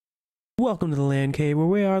Welcome to the Land Cave, where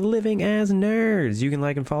we are living as nerds. You can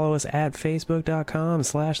like and follow us at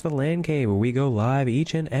facebook.com/the Land Cave, where we go live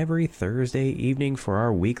each and every Thursday evening for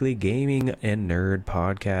our weekly gaming and nerd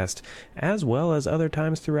podcast, as well as other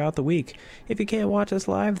times throughout the week. If you can't watch us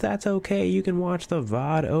live, that's okay. You can watch the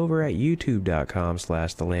VOD over at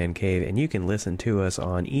youtube.com/the Land Cave, and you can listen to us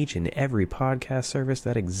on each and every podcast service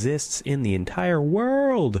that exists in the entire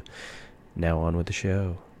world. Now on with the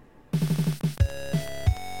show.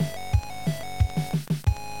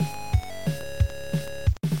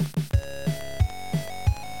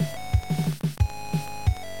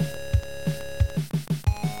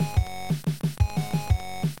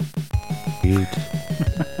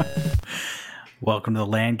 Welcome to the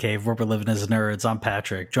Land Cave, where we're living as nerds. I'm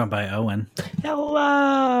Patrick, joined by Owen.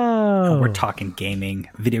 Hello! We're talking gaming,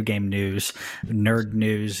 video game news, nerd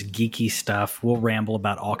news, geeky stuff. We'll ramble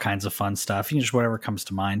about all kinds of fun stuff, just whatever comes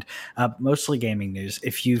to mind. Mostly gaming news.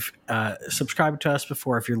 If you've subscribed to us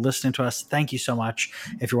before, if you're listening to us, thank you so much.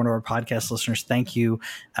 If you're one of our podcast listeners, thank you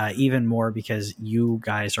even more, because you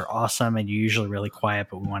guys are awesome and you're usually really quiet,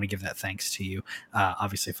 but we want to give that thanks to you.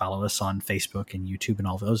 Obviously, follow us on Facebook and YouTube and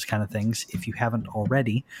all those kind of things if you haven't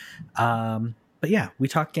already. But yeah, we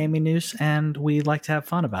talk gaming news and we like to have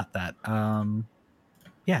fun about that.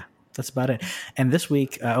 Yeah, that's about it. And this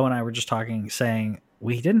week, Owen and I were just talking, saying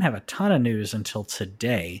we didn't have a ton of news until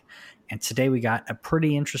today. And today we got a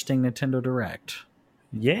pretty interesting Nintendo Direct.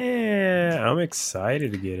 Yeah, I'm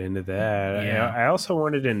excited to get into that. Yeah. I also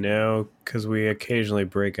wanted to know, because we occasionally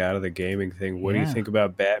break out of the gaming thing, what do you think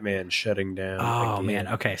about Batman shutting down again? Man.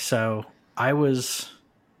 Okay, so I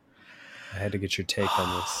had to get your take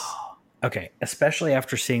on this. Okay, especially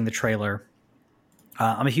after seeing the trailer.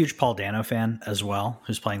 I'm a huge Paul Dano fan as well,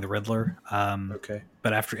 who's playing the Riddler. Okay.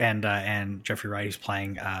 But after and Jeffrey Wright, who's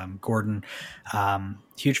playing Gordon.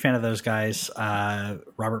 Huge fan of those guys.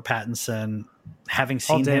 Robert Pattinson, having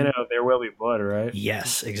seen Paul Dano, There Will Be Blood, right?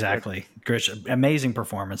 Yes, exactly. Amazing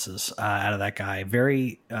performances out of that guy.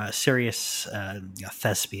 Very serious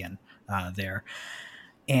thespian there.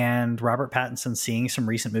 And Robert Pattinson, seeing some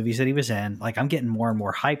recent movies that he was in, like, I'm getting more and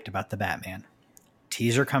more hyped about the Batman.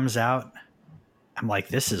 Teaser comes out. I'm like,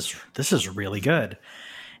 this is really good.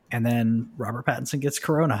 And then Robert Pattinson gets gets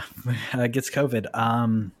COVID.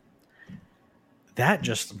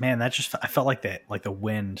 I felt like that, like the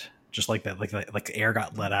wind, just like that, like the air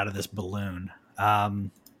got let out of this balloon.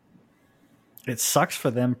 It sucks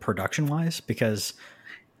for them production wise, because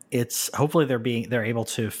hopefully they're able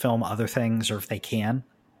to film other things, or if they can,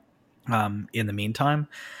 in the meantime,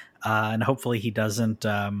 and hopefully he doesn't,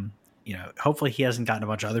 hopefully he hasn't gotten a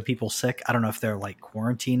bunch of other people sick. I don't know if they're like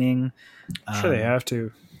quarantining. I'm sure they have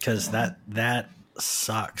to, because that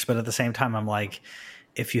sucks. But at the same time, I'm like,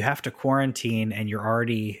 if you have to quarantine and you're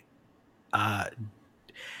already, I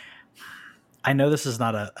know this is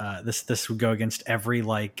not this would go against every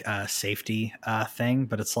safety thing,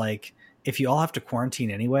 but it's like, if you all have to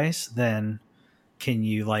quarantine anyways, then can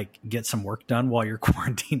you get some work done while you're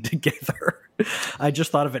quarantined together? I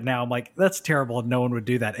just thought of it now. I'm like, that's terrible. No one would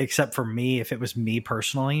do that except for me, if it was me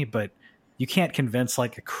personally, but you can't convince a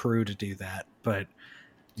crew to do that. But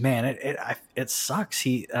man, it sucks.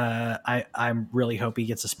 I really hope he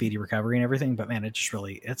gets a speedy recovery and everything, but man,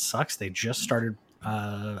 it sucks. They just started,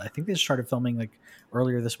 I think they started filming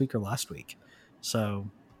earlier this week or last week.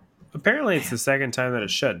 So apparently it's the second time that it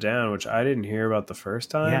shut down, which I didn't hear about the first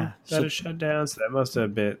time it shut down. So that must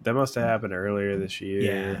have happened earlier this year.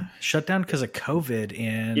 Yeah, shut down because of COVID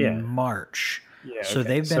in March. Yeah, so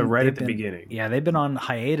okay. Right at the beginning. Yeah, they've been on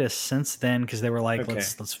hiatus since then, because they were like,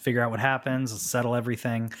 let's figure out what happens, let's settle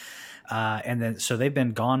everything, and then so they've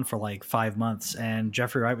been gone for 5 months. And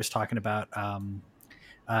Jeffrey Wright was talking about.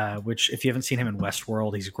 Which, if you haven't seen him in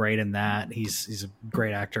Westworld, he's great in that. He's a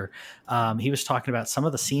great actor. He was talking about some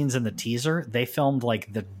of the scenes in the teaser. They filmed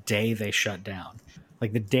the day they shut down. The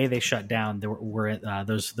day they shut down, there were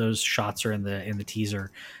those shots are in the teaser.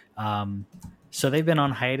 So they've been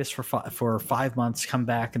on hiatus for 5 months. Come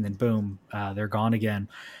back and then boom, they're gone again.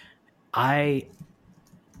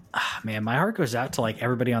 Man, my heart goes out to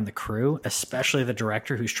everybody on the crew, especially the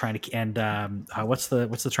director who's trying to. And what's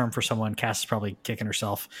the term for someone? Cass is probably kicking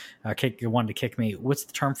herself. Wanted to kick me. What's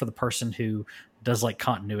the term for the person who does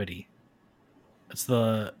continuity? It's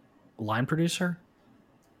the line producer.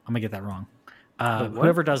 I'm gonna get that wrong.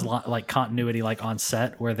 Whoever does continuity on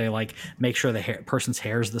set, where they make sure the person's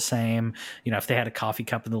hair is the same. If they had a coffee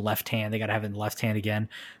cup in the left hand, they got to have it in the left hand again.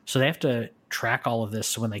 So they have to track all of this.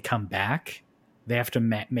 So when they come back, they have to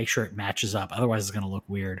make sure it matches up. Otherwise, it's going to look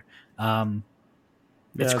weird.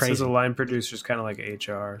 It's It says crazy. a line producer is kind of like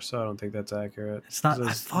HR, so I don't think that's accurate. It's not.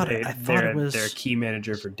 I thought it was. They're a key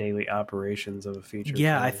manager for daily operations of a feature.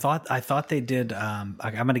 Yeah, film. I thought they did. I'm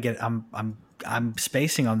gonna get. I'm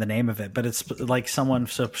spacing on the name of it, but it's like someone.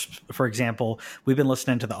 So, for example, we've been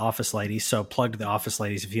listening to the Office Ladies. So, plug to the Office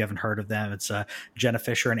Ladies if you haven't heard of them. It's Jenna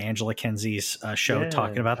Fisher and Angela Kinsey's show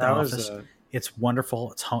talking about the Office. It's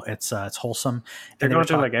wonderful. It's wholesome. They're going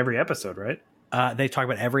through like every episode, right? They talk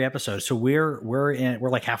about every episode. So we're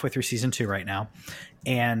like halfway through season 2 right now,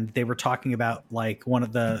 and they were talking about like one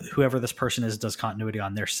of the whoever this person is does continuity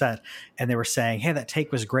on their set, and they were saying, "Hey, that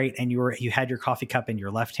take was great, and you had your coffee cup in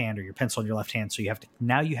your left hand or your pencil in your left hand, so you have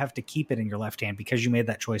to keep it in your left hand because you made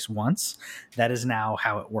that choice once. That is now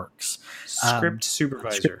how it works." Script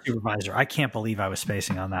supervisor. I can't believe I was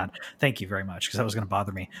spacing on that. Thank you very much, because that was going to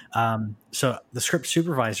bother me. So the script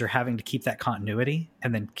supervisor having to keep that continuity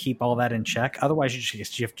and then keep all that in check. Otherwise, you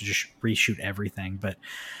have to just reshoot everything. But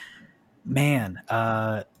man,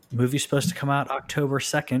 movie's supposed to come out October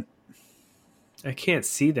 2nd. I can't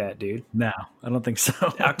see that, dude. No, I don't think so.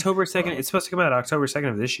 October 2nd. It's supposed to come out October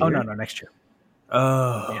 2nd of this year. Oh, no, next year.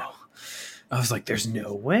 Oh. Yeah. I was like, there's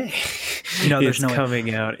no way. There's it's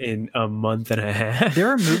coming out in a month and a half. There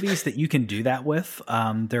are movies that you can do that with.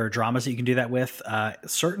 There are dramas that you can do that with.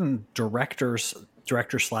 Certain directors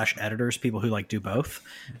 / editors, people who like do both.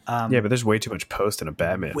 Yeah, but there's way too much post in a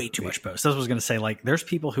Batman. Way too much post. That's what I was going to say. Like, there's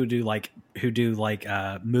people who do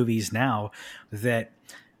movies now that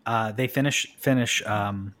they finish.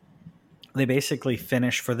 They basically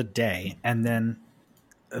finish for the day, and then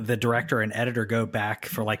the director and editor go back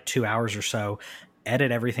for like 2 hours or so,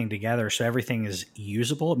 edit everything together so everything is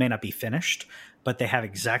usable. It may not be finished, but they have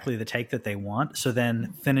exactly the take that they want. So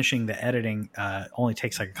then finishing the editing only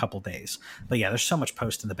takes like a couple days. But yeah, there's so much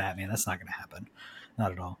post in the Batman. That's not going to happen.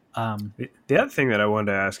 Not at all. The other thing that I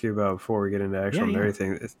wanted to ask you about before we get into actual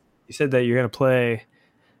everything, you said that you're going to play a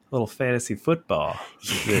little fantasy football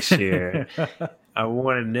this year. I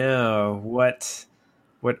want to know what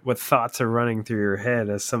thoughts are running through your head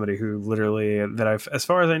as somebody who literally, as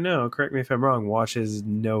far as I know, correct me if I'm wrong, watches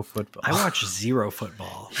no football. I watch zero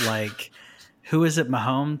football. Like, who is it,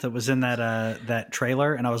 Mahomes, that was in that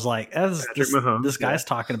trailer? And I was like, this guy's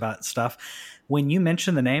talking about stuff. When you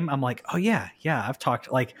mention the name, I'm like, oh yeah, I've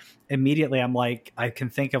talked. Like, immediately, I'm like, I can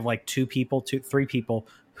think of like 3 people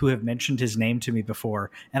who have mentioned his name to me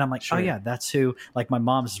before, and I'm like, oh yeah, that's who. Like, my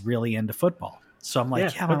mom's really into football. So I'm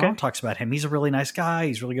like, my mom talks about him. He's a really nice guy.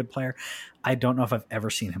 He's a really good player. I don't know if I've ever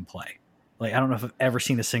seen him play. Like, I don't know if I've ever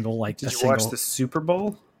seen a single, like, Did you watch the Super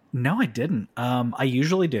Bowl? No, I didn't. I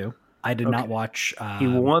usually do. I did not watch. He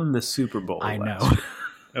won the Super Bowl. I know.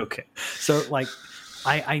 Okay. So, like,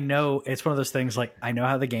 I know it's one of those things, like, I know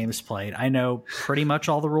how the game is played. I know pretty much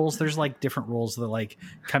all the rules. There's like different rules that like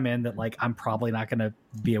come in that like I'm probably not going to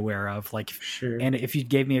be aware of. Like, and if you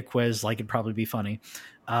gave me a quiz, like, it'd probably be funny.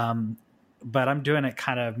 But I'm doing it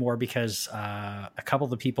kind of more because a couple of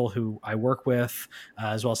the people who I work with,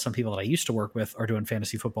 as well as some people that I used to work with, are doing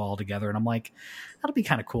fantasy football together. And I'm like, that'll be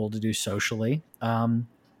kind of cool to do socially.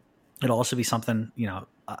 It'll also be something,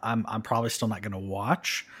 I'm probably still not going to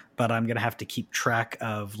watch, but I'm going to have to keep track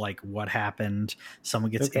of like what happened. Someone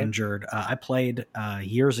gets injured. I played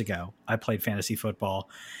years ago. I played fantasy football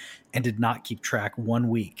and did not keep track 1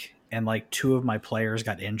 week. And like 2 of my players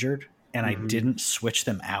got injured. And I didn't switch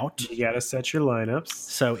them out. You got to set your lineups.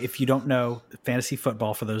 So if you don't know fantasy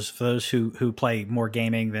football, for those who play more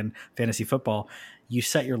gaming than fantasy football, you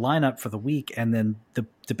set your lineup for the week, and then the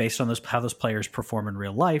based on how those players perform in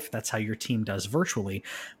real life, that's how your team does virtually.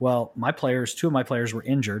 Well, 2 of my players were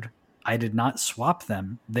injured. I did not swap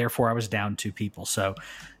them, therefore I was down 2 people. So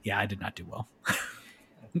yeah, I did not do well.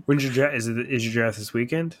 When's your draft? Is your draft this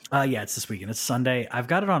weekend? Yeah, it's this weekend. It's Sunday. I've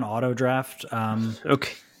got it on auto draft.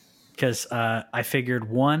 Okay. Because I figured,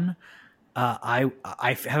 one, I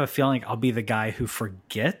have a feeling I'll be the guy who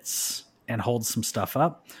forgets and holds some stuff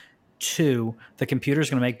up. 2, the computer's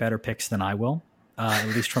going to make better picks than I will, at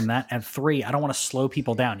least from that. And 3, I don't want to slow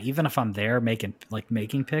people down. Even if I'm there making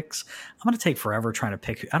picks, I'm going to take forever trying to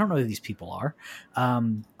pick. I don't know who these people are.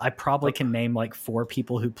 I probably can name like 4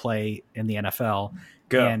 people who play in the NFL.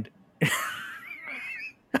 Go. And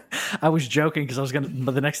I was joking because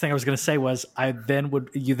but the next thing I was going to say was,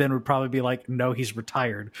 you would probably be like, no, he's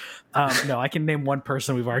retired. No, I can name one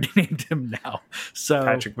person. We've already named him now. So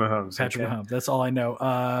Patrick Mahomes. Mahomes. That's all I know.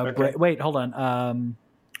 Wait, hold on.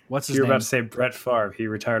 What's his name? You were about to say Brett Favre. He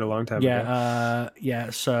retired a long time ago. Yeah.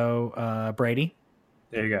 So Brady.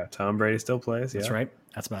 There you go. Tom Brady still plays. Yeah. That's right.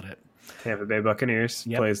 That's about it. Tampa Bay Buccaneers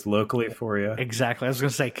plays locally for you. Exactly. I was going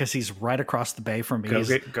to say, because he's right across the bay from me. Go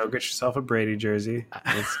get yourself a Brady jersey.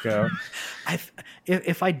 Let's go.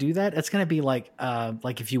 If I do that, it's going to be like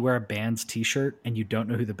if you wear a band's T-shirt and you don't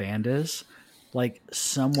know who the band is, like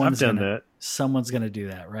someone's done that. Someone's going to do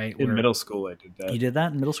that, right? In middle school, I did that. You did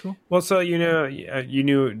that in middle school? Well, so you knew I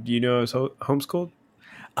was homeschooled.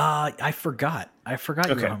 I forgot. You were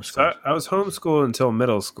homeschooled. So I was homeschooled until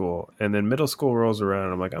middle school, and then middle school rolls around,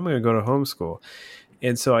 and I'm like, I'm going to go to homeschool.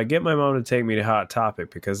 And so I get my mom to take me to Hot Topic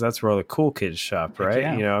because that's where all the cool kids shop, right?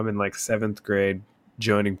 Yeah. You know, I'm in like 7th grade,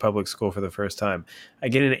 joining public school for the first time. I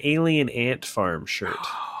get an Alien Ant Farm shirt.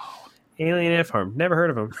 Alien Ant Farm. Never heard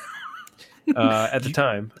of them. At the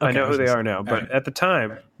time. Okay, I know who they are now, but at the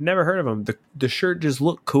time, never heard of them. The shirt just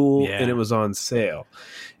looked cool, and it was on sale.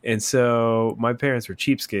 And so my parents were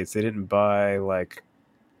cheapskates. They didn't buy like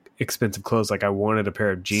expensive clothes. Like I wanted a pair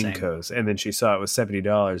of jean coats, and then she saw it was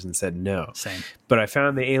 $70 and said no. Same. But I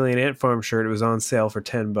found the Alien Ant Farm shirt. It was on sale for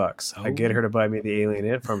 $10. I get her to buy me the Alien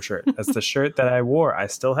Ant Farm shirt. That's the shirt that I wore. I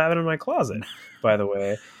still have it in my closet, by the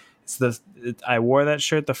way. I wore that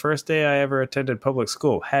shirt the first day I ever attended public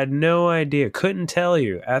school. Had no idea, couldn't tell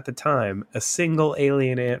you at the time a single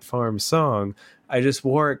Alien Ant Farm song. I just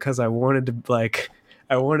wore it because I wanted to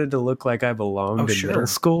look like I belonged in middle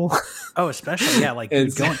school. Oh, especially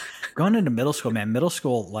going into middle school, man. Middle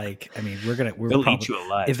school, like, I mean, they'll eat you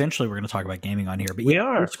alive. Eventually, we're going to talk about gaming on here, but we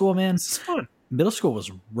are. Middle school, man. It's fun. Middle school was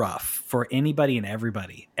rough for anybody and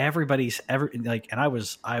everybody. And I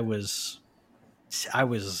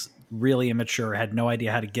was really immature. Had no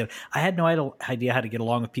idea how to get. I had no idea how to get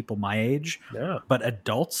along with people my age. Yeah. But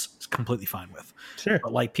adults, completely fine with. Sure.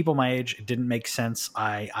 But like people my age, it didn't make sense.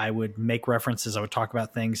 I would make references. I would talk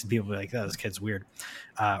about things, and people would be like, "Oh, this kid's weird,"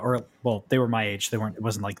 they were my age. They weren't. It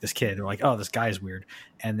wasn't like this kid. They're like, "Oh, this guy's weird,"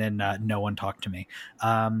 and then no one talked to me.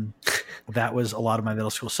 That was a lot of my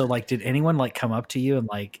middle school. So like, did anyone like come up to you and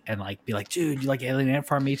be like, "Dude, you like Alien Ant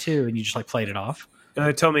Farm? Me too," and you just like played it off?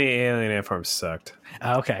 They told me Alien Ant Farm sucked.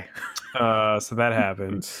 Okay. So that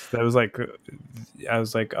happened. That was like, I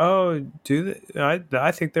was like, oh,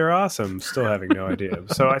 I think they're awesome. Still having no idea.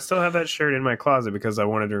 So I still have that shirt in my closet because I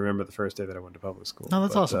wanted to remember the first day that I went to public school. No,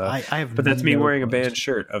 that's awesome. But that's me wearing a band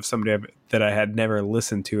shirt of somebody that I had never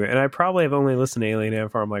listened to. And I probably have only listened to Alien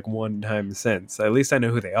Ant Farm like one time since. At least I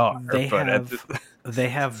know who they are. They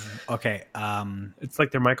have okay. It's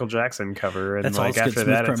like their Michael Jackson cover, and like after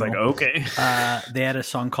that, it's like okay. They had a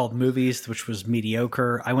song called "Movies," which was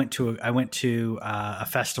mediocre. I went to a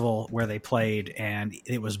festival where they played, and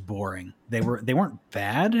it was boring. They weren't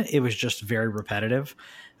bad. It was just very repetitive.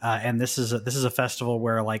 And this is a festival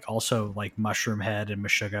where like also like Mushroom Head and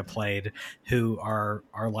Meshuggah played, who are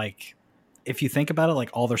like. If you think about it,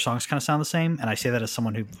 like all their songs kind of sound the same, and I say that as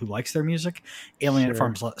someone who likes their music. Alien Ant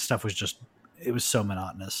Farm's stuff was just. It was so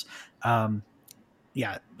monotonous.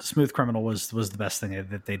 Smooth Criminal was the best thing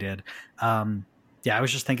that they did. I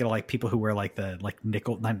was just thinking of like people who wear like the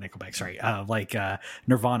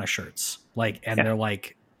Nirvana shirts, they're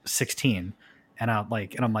like 16, and I'm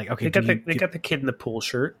like, okay, they got the kid in the pool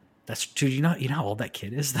shirt. That's dude. You know how old that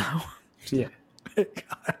kid is though. Yeah.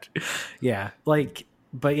 God. Yeah, like.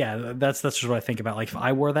 But yeah, that's just what I think about. Like if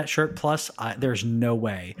I wore that shirt, plus there's no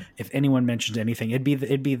way if anyone mentioned anything, it'd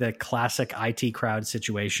be the classic IT crowd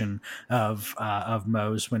situation of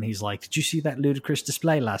Mose when he's like, "Did you see that ludicrous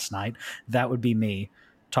display last night?" That would be me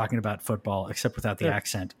talking about football, except without the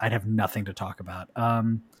accent. I'd have nothing to talk about.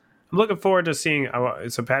 I'm looking forward to seeing.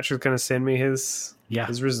 So Patrick's going to send me his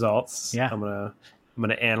results. Yeah, I'm going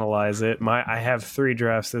to analyze it. I have 3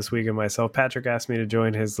 drafts this week of myself. Patrick asked me to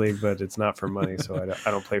join his league, but it's not for money, so I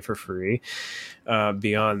don't play for free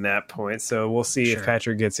beyond that point. So we'll see if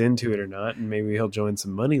Patrick gets into it or not, and maybe he'll join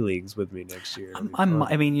some money leagues with me next year.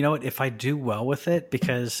 I mean, you know what? If I do well with it,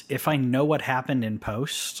 because if I know what happened in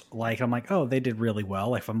post, like I'm like, oh, they did really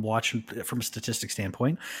well. Like if I'm watching from a statistic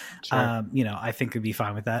standpoint, I think I'd be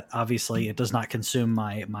fine with that. Obviously, it does not consume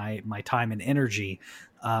my time and energy.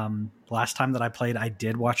 Last time that I played, I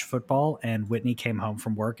did watch football, and Whitney came home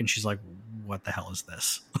from work and she's like, "What the hell is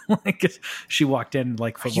this?" Like she walked in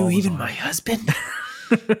like, "Football Are you even my husband?"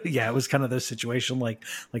 Yeah, it was kind of this situation. Like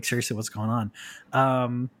seriously, what's going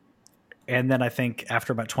on? And then I think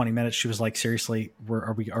after about 20 minutes, she was like, "Seriously,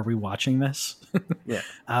 are we watching this?" Yeah.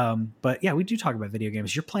 But yeah, we do talk about video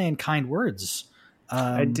games. You're playing Kind Words.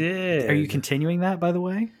 I did. Are you continuing that, by the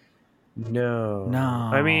way? No.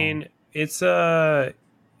 I mean, it's a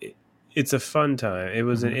fun time. It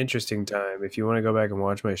was an interesting time. If you want to go back and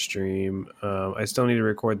watch my stream, I still need to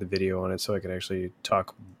record the video on it so I can actually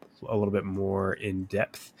talk a little bit more in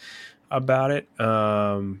depth about it.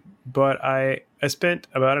 But I I spent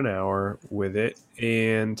about an hour with it,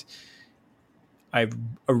 and I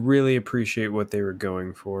really appreciate what they were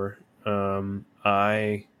going for.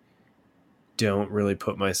 I don't really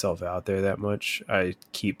put myself out there that much.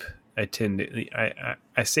 I tend to,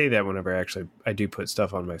 I say that whenever I do put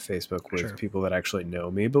stuff on my Facebook with people that actually know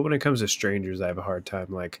me. But when it comes to strangers, I have a hard time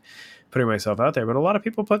like putting myself out there. But a lot of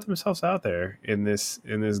people put themselves out there in this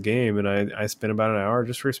game. And I spent about an hour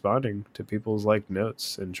just responding to people's like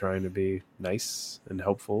notes and trying to be nice and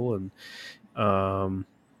helpful. And,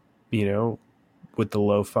 you know, with the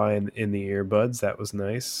lo-fi in the earbuds, that was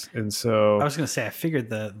nice. And so I was going to say, I figured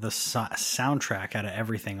the soundtrack out of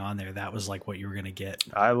everything on there, that was like what you were going to get.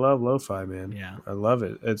 I love lo-fi, man. Yeah, I love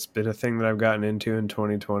it. It's been a thing that I've gotten into in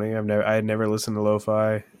 2020. I had never listened to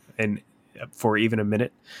lo-fi and for even a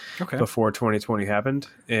minute before 2020 happened,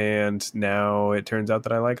 and now it turns out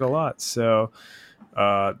that I like it a lot. So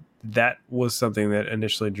that was something that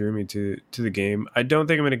initially drew me to the game. I don't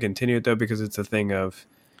think I'm going to continue it though, because it's a thing of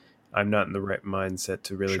I'm not in the right mindset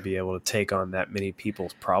to really be able to take on that many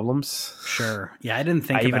people's problems. Sure. Yeah, I didn't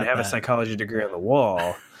think I even have a psychology degree on the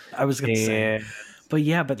wall. I was going to say. But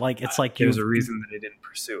yeah, but like it's like there's a reason that I didn't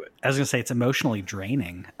pursue it. I was going to say it's emotionally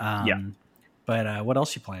draining. But what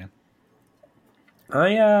else are you playing?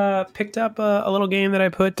 I picked up a little game that I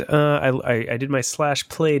put. I did my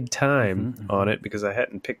 /played time on it because I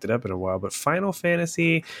hadn't picked it up in a while. But Final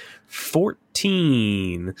Fantasy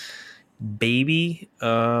 14. Baby.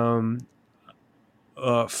 Full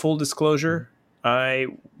disclosure, I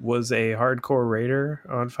was a hardcore raider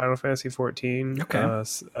on Final Fantasy 14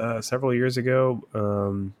 several years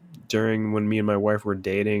ago. During when me and my wife were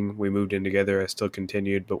dating, we moved in together. I still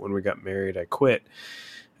continued, but when we got married, I quit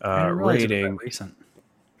raiding. Recent.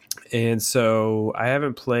 And so I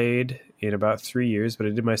haven't played in about 3 years, but I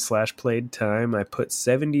did my /played time. I put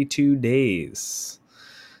 72 days.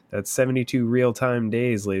 That's 72 real-time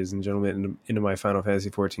days, ladies and gentlemen, into my Final Fantasy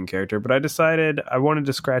 14 character. But I decided I wanted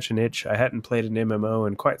to scratch an itch. I hadn't played an MMO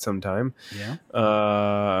in quite some time. Yeah.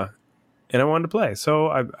 And I wanted to play. So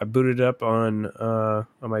I booted it up on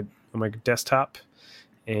my desktop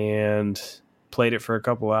and played it for a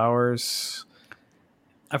couple hours.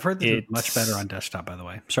 I've heard that it's much better on desktop, by the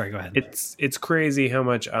way. Sorry, go ahead. It's crazy how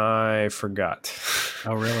much I forgot.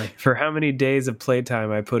 Oh, really? For how many days of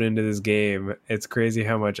playtime I put into this game, it's crazy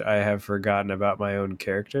how much I have forgotten about my own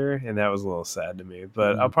character, and that was a little sad to me.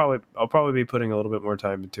 But I'll probably be putting a little bit more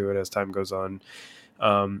time into it as time goes on.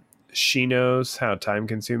 She knows how time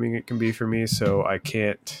consuming it can be for me, so I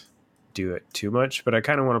can't do it too much. But I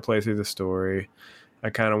kind of want to play through the story. I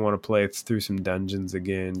kind of want to play through some dungeons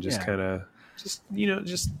again, just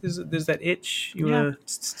there's that itch. Man,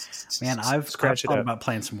 I've thought about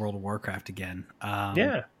playing some World of Warcraft again.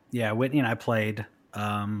 Whitney and I played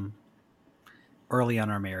early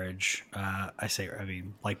on our marriage.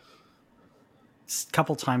 Like a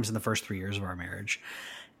couple times in the first 3 years of our marriage,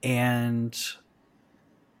 and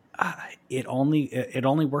it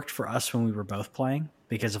only worked for us when we were both playing,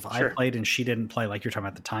 because if I played and she didn't play, like you're talking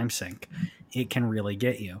about the time sink, it can really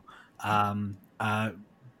get you.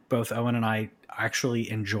 Both Owen and I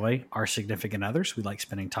actually enjoy our significant others. We like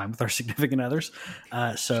spending time with our significant others.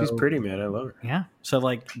 So she's pretty, man. I love her. Yeah. So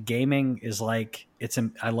like gaming is like,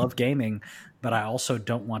 I love gaming, but I also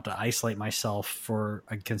don't want to isolate myself for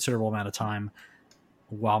a considerable amount of time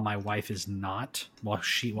while my wife is not, while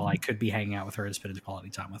I could be hanging out with her and spending quality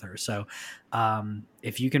time with her. So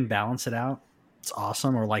if you can balance it out, it's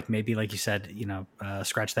awesome. Or like maybe, like you said,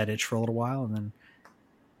 scratch that itch for a little while and then,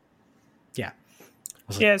 yeah.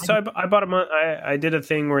 So I bought a month. I did a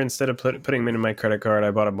thing where instead of putting them into my credit card,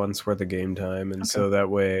 I bought a month's worth of game time, and so that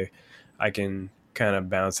way I can kind of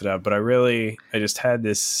bounce it up. But I just had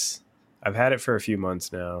this. I've had it for a few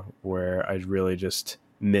months now, where I really just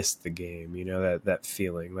missed the game. That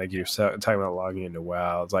feeling, like you're talking about logging into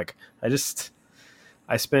WoW. It's like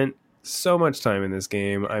I spent so much time in this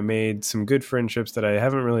game. I made some good friendships that I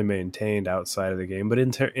haven't really maintained outside of the game, but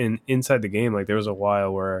inside the game, like there was a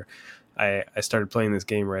while where I started playing this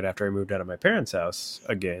game right after I moved out of my parents' house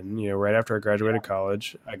again. Right after I graduated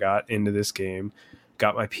college, I got into this game,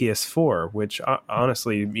 got my PS4, which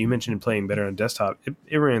honestly, you mentioned playing better on desktop.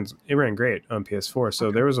 It ran great on PS4.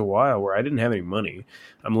 So there was a while where I didn't have any money.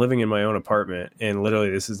 I'm living in my own apartment, and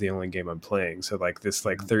literally this is the only game I'm playing. So like this,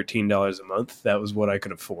 like $13 a month, that was what I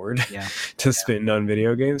could afford to spend on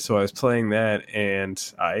video games. So I was playing that, and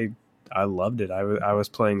I loved it. I was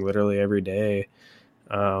playing literally every day.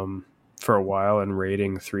 For a while and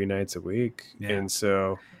raiding 3 nights a week. And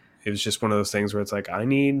so it was just one of those things where it's like, I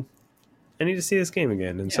need to see this game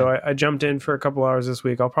again. And so I jumped in for a couple hours this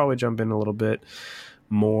week. I'll probably jump in a little bit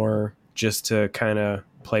more just to kind of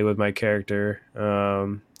play with my character.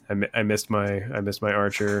 I missed my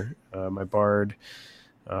archer, my bard.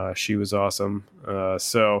 She was awesome.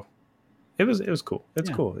 So it was cool. It's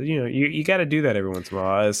cool. You got to do that every once in a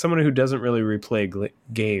while. As someone who doesn't really replay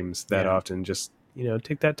games that often, just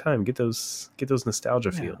take that time, get those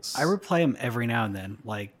nostalgia feels. I replay them every now and then.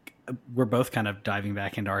 Like, we're both kind of diving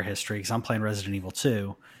back into our history because I'm playing Resident Evil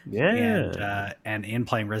 2. Yeah. And in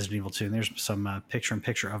playing Resident Evil 2, and there's some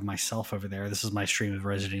picture of myself over there. This is my stream of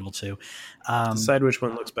Resident Evil 2. Decide which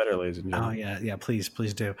one looks better, ladies and gentlemen. Oh yeah, please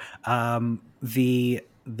do.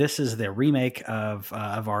 This is the remake of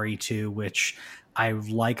RE2, which I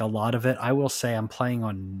like a lot of it. I will say I'm playing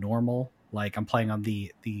on normal. Like, I'm playing on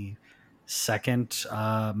the second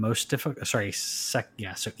most difficult.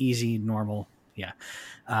 So easy, normal. Yeah.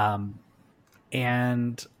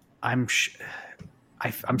 And I'm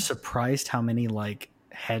surprised how many like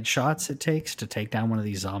headshots it takes to take down one of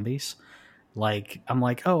these zombies. Like, I'm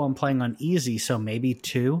like, oh, I'm playing on easy, so maybe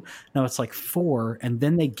 2. No, it's like 4, and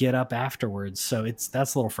then they get up afterwards. So that's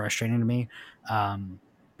a little frustrating to me,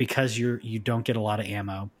 because you don't get a lot of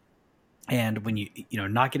ammo. And when you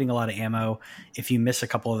not getting a lot of ammo, if you miss a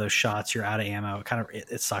couple of those shots, you're out of ammo.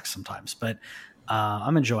 It sucks sometimes, but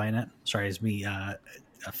I'm enjoying it. Sorry, it's me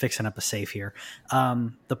fixing up a safe here.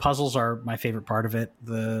 The puzzles are my favorite part of it.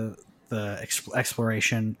 The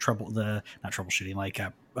exploration, not troubleshooting, like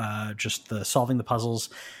just the solving the puzzles.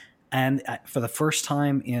 And for the first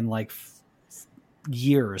time in like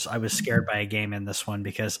years, I was scared by a game in this one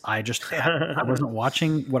because I wasn't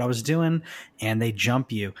watching what I was doing, and they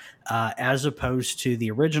jump you, as opposed to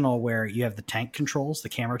the original where you have the tank controls. The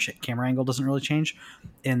camera angle doesn't really change.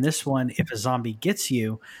 In this one, if a zombie gets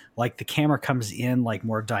you, like, the camera comes in like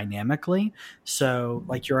more dynamically. So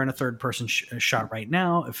like, you're in a third person shot right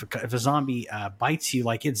now. If a zombie bites you,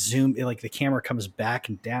 like, like the camera comes back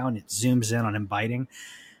and down, it zooms in on him biting.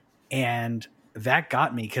 And that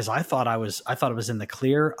got me because I thought it was in the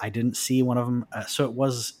clear. I didn't see one of them, so it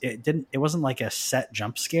wasn't like a set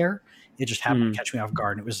jump scare. It just happened to catch me off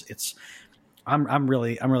guard. And I'm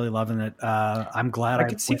really loving it. I'm glad I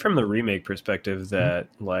could see from the remake perspective that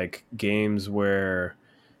like games where,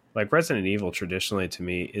 like, Resident Evil traditionally to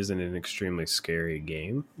me isn't an extremely scary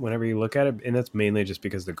game whenever you look at it, and that's mainly just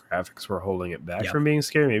because the graphics were holding it back from being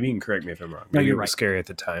scary. Maybe you can correct me if I'm wrong. No, you're right. It was scary at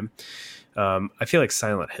the time. I feel like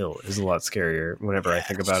Silent Hill is a lot scarier whenever I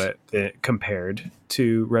think about it compared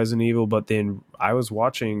to Resident Evil. But then I was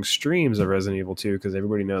watching streams of Resident Evil 2 because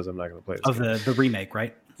everybody knows I'm not going to play this game. The remake,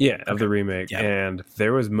 right? Yeah, of the remake. Yeah. And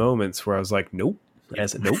there was moments where I was like, nope. I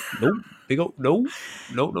said, nope, big old, no.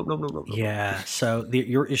 Yeah. So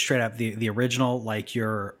you're straight up the original, like,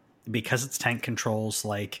 because it's tank controls,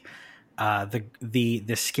 like,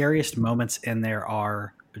 the scariest moments in there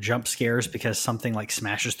are jump scares because something like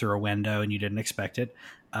smashes through a window and you didn't expect it,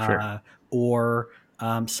 or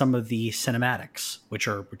some of the cinematics, which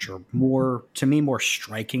are more, to me, more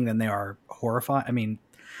striking than they are horrifying. I mean,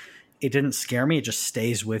 it didn't scare me; it just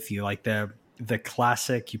stays with you, like the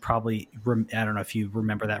classic. You probably I don't know if you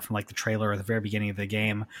remember that from like the trailer or the very beginning of the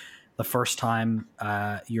game. The first time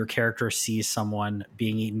your character sees someone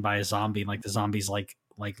being eaten by a zombie, like the zombie's like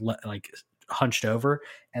hunched over,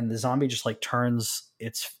 and the zombie just like turns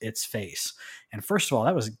its face. And first of all,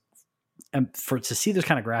 that was, to see those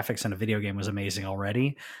kind of graphics in a video game was amazing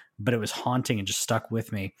already, but it was haunting and just stuck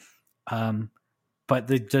with me. But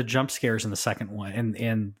the jump scares in the second one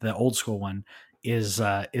and the old school one is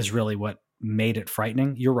really what made it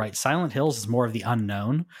frightening. You're right. Silent Hills is more of the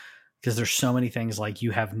unknown because there's so many things, like, you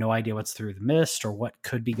have no idea what's through the mist or what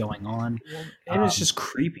could be going on. And it's just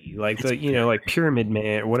creepy. Like like Pyramid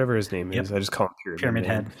Man or whatever his name is. I just call him Pyramid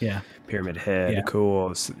Head. Yeah. Pyramid Head. Yeah.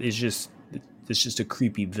 Cool. It's just a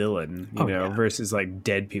creepy villain, versus like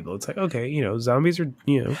dead people. It's like, okay, zombies are,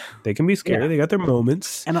 they can be scary. Yeah. They got their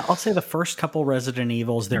moments. And I'll say the first couple Resident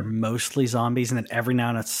Evils, they're mostly zombies. And then every now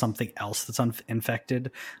and then it's something else that's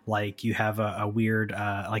infected. Like you have a weird,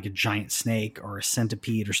 like a giant snake or a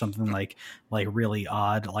centipede or something like really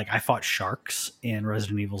odd. Like I fought sharks in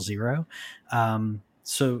Resident Evil 0.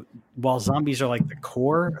 So while zombies are like the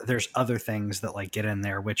core, there's other things that like get in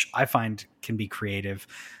there, which I find can be creative.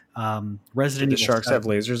 Resident Did the Evil sharks have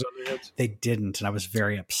lasers on their heads? They didn't, and I was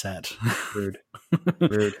very upset. Rude.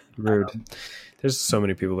 There's so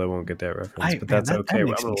many people that won't get that reference, but that's okay. I'm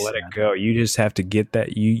going to let it go. You just have to get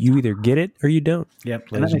that. You either get it or you don't.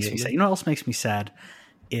 Yep. And that makes me sad. You know what else makes me sad?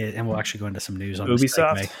 And we'll actually go into some news on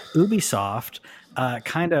Ubisoft. Ubisoft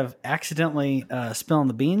kind of accidentally spilling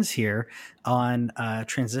the beans here on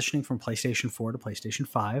transitioning from PlayStation 4 to PlayStation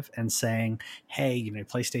 5 and saying, hey,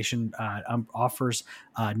 PlayStation offers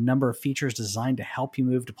a number of features designed to help you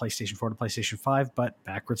move to PlayStation 4 to PlayStation 5, but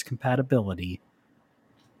backwards compatibility,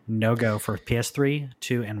 no go for PS3,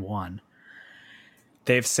 2, and 1.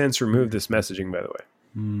 They've since removed this messaging, by the way.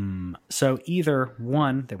 So either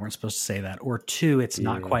one, they weren't supposed to say that, or two, it's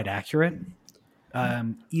not quite accurate.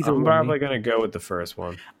 Either I'm probably going to go with the first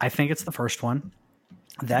one. I think it's the first one.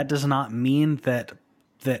 That does not mean that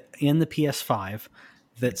in the PS5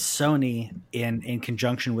 that Sony in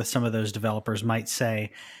conjunction with some of those developers might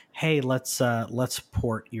say, hey, let's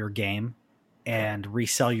port your game and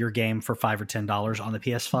resell your game for $5 or $10 on the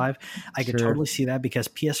PS5. I could totally see that, because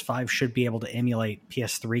PS5 should be able to emulate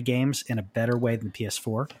PS3 games in a better way than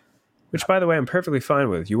PS4. Which, by the way, I'm perfectly fine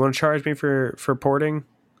with. You want to charge me for porting?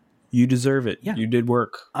 You deserve it. Yeah. You did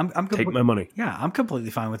work. Take my money. Yeah, I'm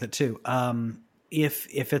completely fine with it too. If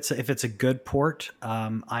it's a good port,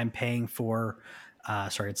 I'm paying for.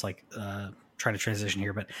 Sorry, it's like trying to transition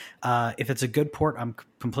here, but if it's a good port, I'm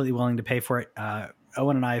completely willing to pay for it.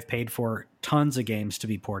 Owen and I have paid for tons of games to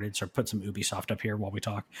be ported, so put some Ubisoft up here while we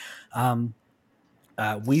talk.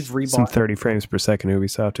 We've rebought some 30 frames per second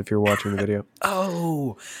Ubisoft if you're watching the video.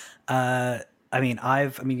 I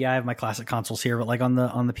have my classic consoles here, but like on the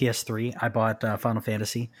PS3, I bought Final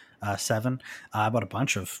Fantasy 7. I bought a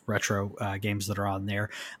bunch of retro games that are on there.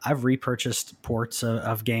 I've repurchased ports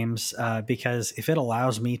of games because if it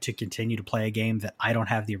allows me to continue to play a game that I don't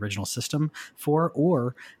have the original system for,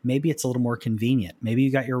 or maybe it's a little more convenient. Maybe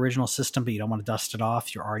you got your original system, but you don't want to dust it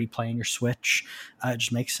off. You're already playing your Switch. It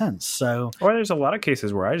just makes sense. So, or there's a lot of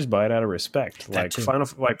cases where I just buy it out of respect. Like Final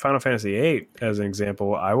Fantasy 8, as an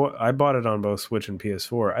example. I bought it on both Switch and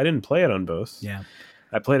PS4. I didn't play it on both. Yeah.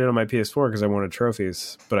 I played it on my PS4 because I wanted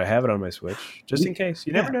trophies, but I have it on my Switch just in case.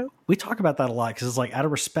 You never know. We talk about that a lot because it's like out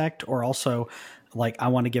of respect, or also like I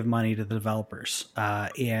want to give money to the developers.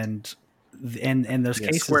 And in those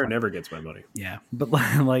cases, Square never gets my money. Yeah, but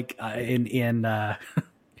like in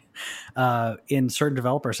certain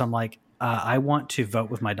developers, I'm like I want to vote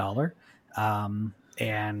with my dollar.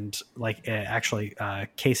 And like actually,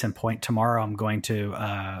 case in point, tomorrow I'm going to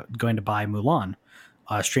buy Mulan,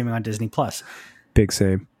 streaming on Disney Plus. Big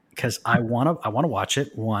same. Because I want to watch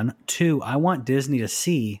it. 1, 2. I want Disney to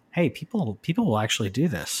see, hey, people will actually do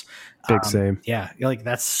this. Big same. Yeah, like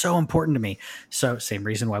that's so important to me. So same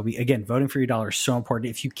reason why voting for your dollar is so important.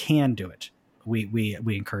 If you can do it, we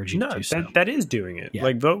encourage you to do so. That is doing it. Yeah.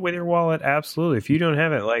 Like vote with your wallet. Absolutely. If you don't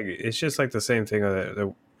have it, like it's just like the same thing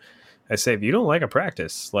that I say. If you don't like a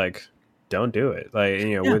practice, like don't do it. Like,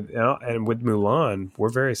 with Mulan, we're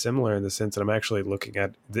very similar in the sense that I'm actually looking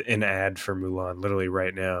at an ad for Mulan literally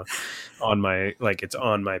right now on my, like it's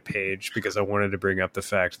on my page, because I wanted to bring up the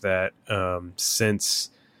fact that since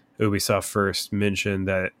Ubisoft first mentioned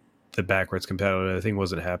that the backwards compatibility thing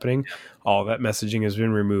wasn't happening, all that messaging has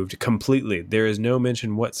been removed completely. There is no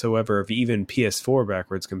mention whatsoever of even PS4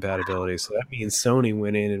 backwards compatibility. So that means Sony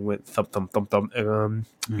went in and went thump thump thump thump.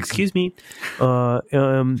 Excuse me. No,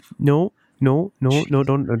 don't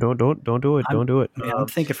do it. Don't do it. I'm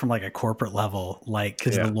thinking from like a corporate level, like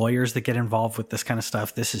because the lawyers that get involved with this kind of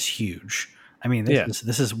stuff, this is huge. I mean,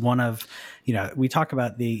 this is one of, we talk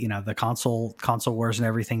about the console wars and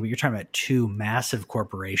everything, but you're talking about two massive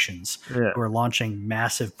corporations who are launching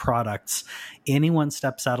massive products. Anyone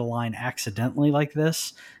steps out of line accidentally like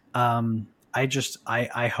this,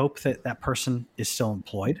 I hope that person is still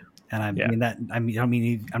employed. And I'm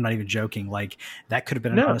not even joking. Like that could have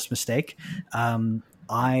been an honest mistake.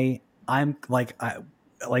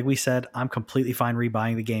 Like we said, I'm completely fine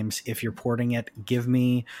rebuying the games. If you're porting it, give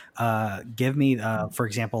me, for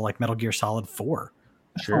example, like Metal Gear Solid 4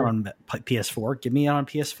 on PS4. Give me it on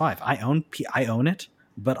PS5. I own it,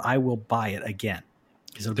 but I will buy it again.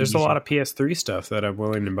 There's a lot of PS3 stuff that I'm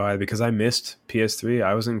willing to buy because I missed PS3.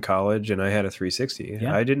 I was in college and I had a 360.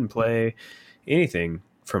 Yeah. I didn't play anything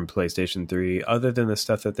from PlayStation 3 other than the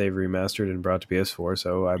stuff that they've remastered and brought to PS4.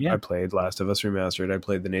 So I played Last of Us Remastered. I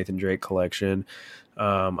played the Nathan Drake collection.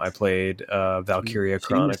 I played Valkyria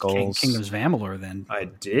Chronicles. Kingdoms of Amalur then. I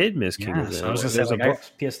did miss Kingdoms of Amalur. So I was going to say, I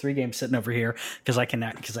have PS3 games sitting over here because I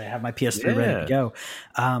have my PS3 ready to go.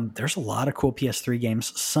 There's a lot of cool PS3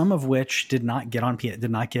 games, some of which did not get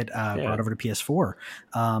brought over to PS4.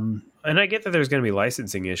 And I get that there's going to be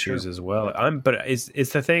licensing issues as well. But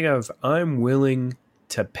it's the thing of I'm willing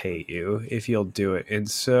to pay you if you'll do it.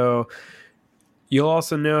 And so You'll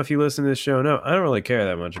also know if you listen to this show. No, I don't really care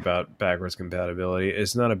that much about backwards compatibility.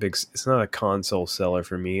 It's not a console seller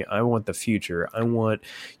for me. I want the future. I want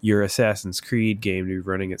your Assassin's Creed game to be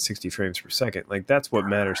running at 60 frames per second. Like that's what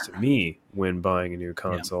matters to me when buying a new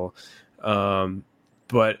console. Yeah.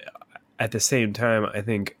 But at the same time, I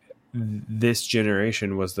think this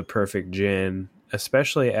generation was the perfect gen,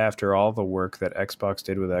 especially after all the work that Xbox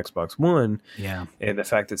did with Xbox One. Yeah. And the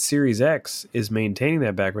fact that Series X is maintaining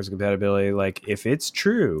that backwards compatibility. Like, if it's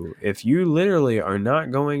true, if you literally are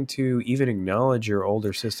not going to even acknowledge your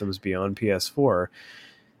older systems beyond PS4,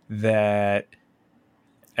 that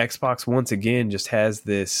Xbox once again just has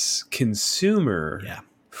this consumer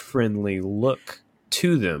friendly look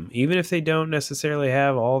to them, even if they don't necessarily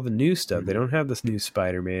have all the new stuff. They don't have this new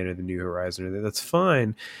Spider-Man or the new Horizon, or that's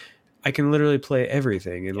fine. I can literally play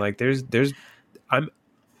everything. And like,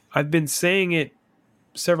 I've been saying it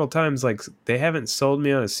several times, like they haven't sold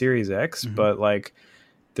me on a Series X, but like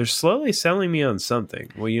they're slowly selling me on something.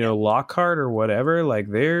 Well, you know, Lockhart or whatever, like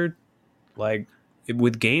they're like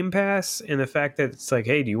with Game Pass and the fact that it's like,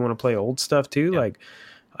 hey, do you want to play old stuff too? Like,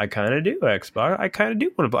 I kind of do, Xbox. I kind of do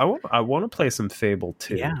want to. I want to play some Fable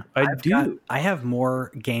too. Yeah, I have more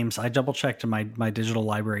games. I double checked in my digital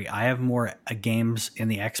library. I have more games in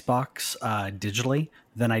the Xbox digitally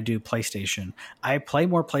than I do PlayStation. I play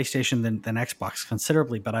more PlayStation than Xbox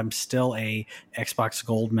considerably, but I'm still a Xbox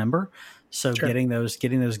Gold member. So getting those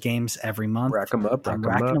games every month, racking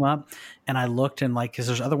them up. And I looked and like, because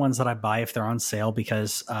there's other ones that I buy if they're on sale,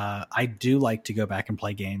 because I do like to go back and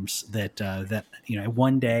play games that you know,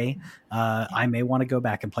 one day I may want to go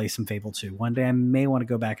back and play some Fable 2. One day I may want to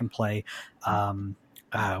go back and play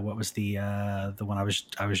what was the one I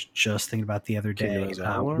was just thinking about the other day?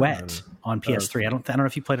 Wet on PS3. I don't know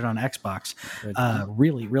if you played it on Xbox.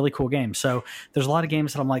 Really, really cool game. So there's a lot of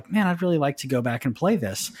games that I'm like, man, I'd really like to go back and play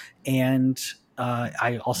this. And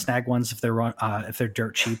I'll snag ones if they're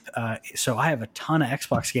dirt cheap. So I have a ton of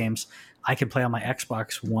Xbox games I can play on my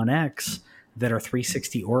Xbox One X that are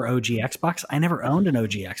 360 or OG Xbox. I never owned an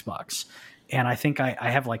OG Xbox. And I think I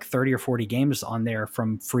have like 30 or 40 games on there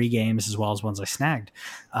from free games as well as ones I snagged.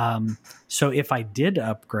 So if I did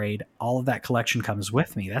upgrade, all of that collection comes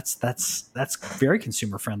with me. That's very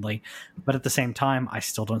consumer friendly. But at the same time, I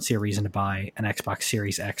still don't see a reason to buy an Xbox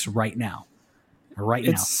Series X right now.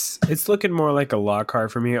 It's looking more like a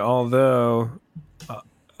Lockhart for me, although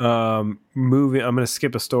moving, I'm going to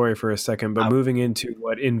skip a story for a second, but moving into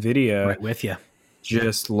what Nvidia right with you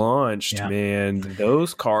just launched, man,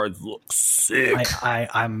 those cards look sick.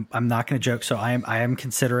 I'm not going to joke. So I am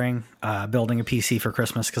considering building a PC for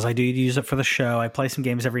Christmas, because I do use it for the show. I play some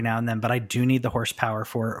games every now and then, but I do need the horsepower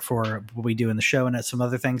for what we do in the show and some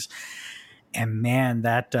other things. And man,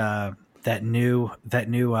 that new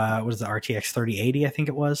what was the RTX 3080? I think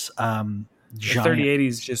it was. The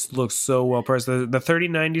 3080s just look so well priced. The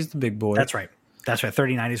 3090 is the big boy. That's right.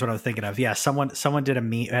 3090 is what I was thinking of. Yeah, someone did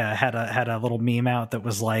had a little meme out that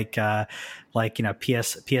was like you know,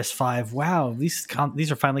 PS5. Wow, these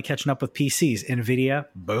are finally catching up with PCs. Nvidia,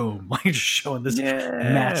 boom, like just showing this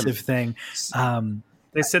massive thing.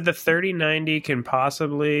 They said the 3090 can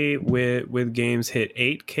possibly, with games, hit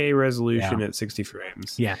 8K resolution at 60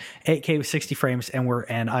 frames. Yeah, 8K with 60 frames,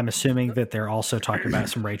 and I'm assuming that they're also talking about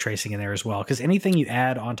some ray tracing in there as well. Because anything you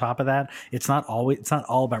add on top of that, it's not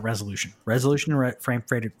all about resolution. Resolution and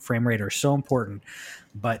frame rate are so important,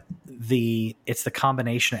 but it's the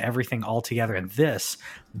combination of everything all together. And this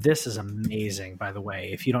is amazing. By the way,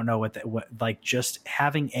 if you don't know what like just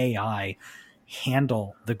having AI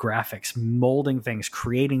handle the graphics, molding things,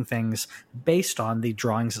 creating things based on the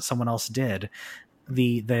drawings that someone else did.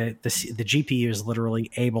 The GPU is literally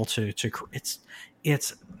able to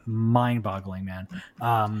it's mind-boggling,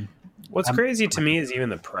 man. What's crazy to me is even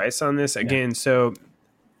the price on this. Again, so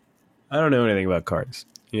I don't know anything about cards,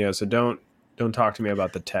 you know, so don't talk to me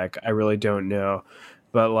about the tech. I really don't know.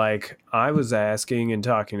 But like, I was asking and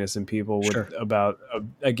talking to some people about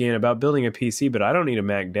building a PC, but I don't need a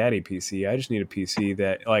Mac Daddy PC. I just need a PC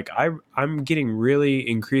that, like, I'm getting really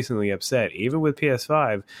increasingly upset, even with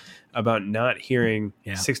PS5, about not hearing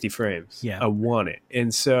 60 frames. Yeah, I want it.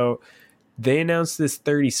 And so they announced this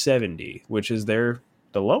 3070, which is the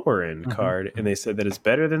lower end card, and they said that it's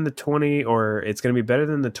better than the 20, or it's going to be better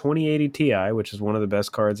than the 2080 Ti, which is one of the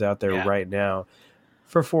best cards out there right now,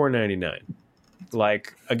 for $499.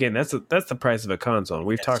 Like, again, that's the price of a console. And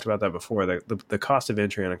we've talked about that before. The cost of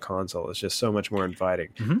entry on a console is just so much more inviting.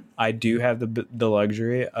 I do have the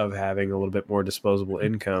luxury of having a little bit more disposable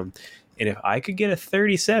income. And if I could get a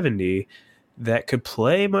 3070 that could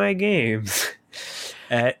play my games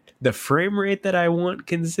at the frame rate that I want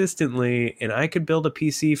consistently, and I could build a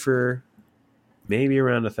PC for maybe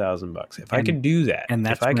around $1,000. If I could do that, and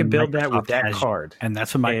that's if I could build that with that has card, and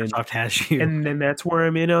that's when Microsoft has you, and then that's where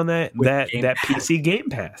I'm in on that PC Game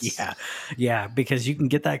Pass. Yeah, because you can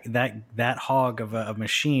get that hog of a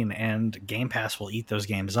machine, and Game Pass will eat those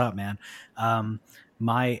games up, man.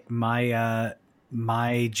 My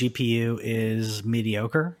GPU is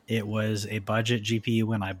mediocre. It was a budget GPU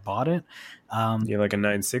when I bought it. You like a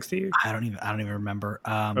 960? I don't even remember.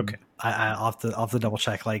 Okay. I'll have to double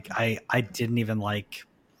check. Like I didn't even like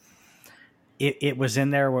it. It was in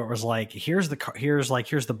there where it was like, here's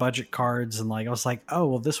the budget cards. And like, I was like, oh,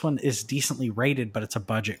 well, this one is decently rated, but it's a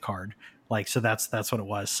budget card. Like, so that's what it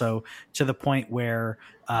was. So to the point where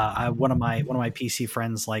one of my PC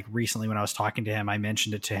friends, like recently when I was talking to him, I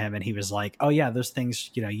mentioned it to him and he was like, oh yeah, those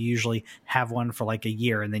things, you usually have one for like a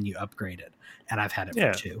year and then you upgrade it. And I've had it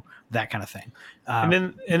for 2, that kind of thing. And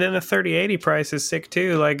then the 3080 price is sick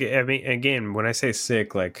too. Like, I mean, again, when I say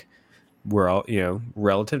sick, like we're all,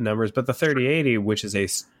 relative numbers, but the 3080, which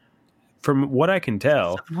is from what I can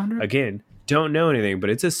tell, 700? Again, don't know anything, but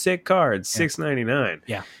it's a sick card, $699.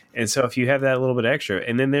 Yeah. And so if you have that little bit extra,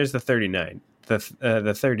 and then there's the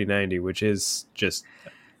 3090, which is just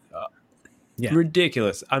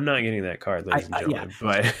ridiculous. I'm not getting that card, ladies and gentlemen.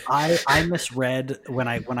 But I misread when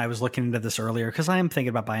I was looking into this earlier, because I am thinking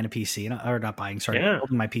about buying a PC,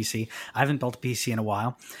 building my PC. I haven't built a PC in a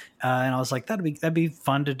while, and I was like, that'd be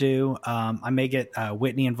fun to do. I may get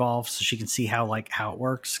Whitney involved so she can see how it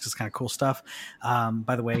works, because it's kind of cool stuff.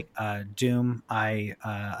 By the way, Doom, I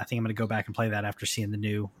think I'm going to go back and play that after seeing the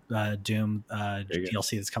new Doom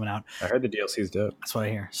DLC that's coming out. I heard the DLC's dope. That's what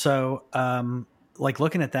I hear. So like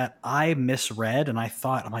looking at that, I misread and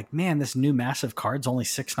I'm like, man, this new massive card's only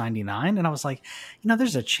 $699. And I was like,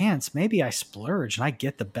 there's a chance maybe I splurge and I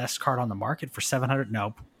get the best card on the market for $700.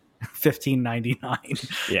 Nope.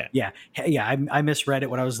 $15.99. Yeah. I misread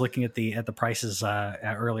it when I was looking at the prices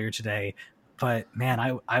earlier today. But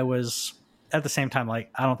man, I was at the same time,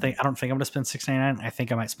 like, I don't think I'm going to spend $699. I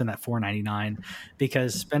think I might spend that $499,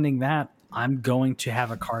 because spending that, I'm going to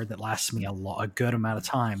have a card that lasts me a good amount of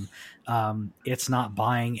time. It's not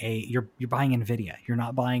buying you're buying Nvidia. You're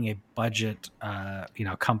not buying a budget,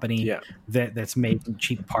 company that's made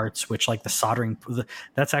cheap parts, which like the soldering.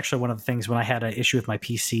 That's actually one of the things when I had an issue with my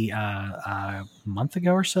PC a month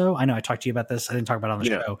ago or so. I know I talked to you about this. I didn't talk about it on the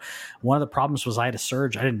show. One of the problems was I had a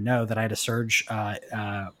surge. I didn't know that I had a surge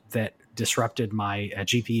that disrupted my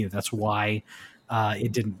GPU. That's why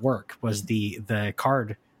it didn't work. Was the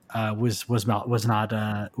card was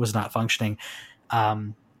not functioning.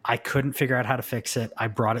 I couldn't figure out how to fix it. I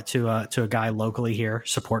brought it to a guy locally here,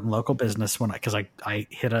 supporting local business, because I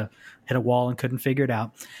hit a wall and couldn't figure it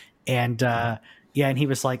out. And and he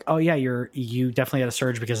was like, oh yeah, you definitely had a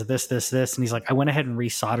surge because of this. And he's like, I went ahead and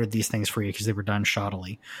resoldered these things for you because they were done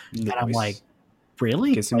shoddily. Nice. And I'm like,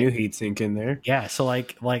 really? Get some new heat sink in there. Yeah. So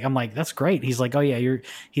like I'm like, that's great. He's like, oh yeah,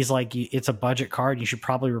 he's like, it's a budget card. You should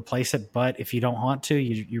probably replace it. But if you don't want to,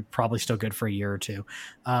 you're probably still good for a year or two.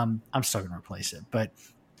 I'm still going to replace it, but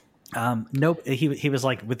nope. He was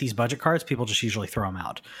like, with these budget cards, people just usually throw them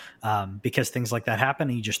out because things like that happen,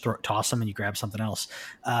 and you just toss them and you grab something else.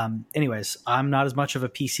 Anyways, I'm not as much of a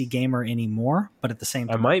PC gamer anymore, but at the same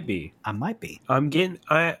time, I might be. I'm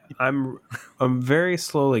very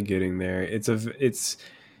slowly getting there. It's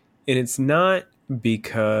not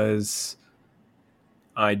because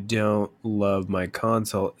I don't love my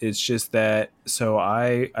console. It's just that, so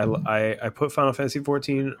I put Final Fantasy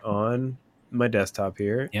 14 on my desktop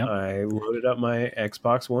here. Yep. I loaded up my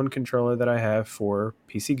Xbox One controller that I have for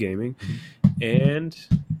PC gaming, and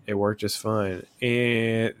it worked just fine.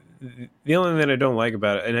 And the only thing that I don't like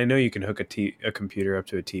about it, and I know you can hook a computer up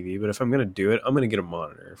to a TV, but if I'm going to do it, I'm going to get a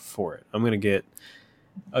monitor for it. I'm going to get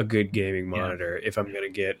a good gaming monitor if I'm going to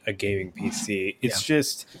get a gaming PC. It's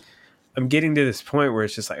just, I'm getting to this point where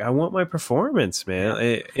it's just like, I want my performance,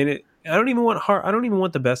 man. I don't even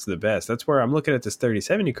want the best of the best. That's where I'm looking at this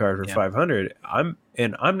 3070 card for 500. I'm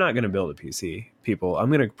not going to build a PC, people. I'm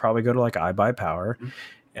going to probably go to like iBuyPower,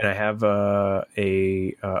 and I have a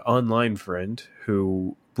online friend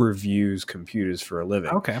who reviews computers for a living.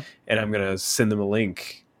 Okay. And I'm going to send them a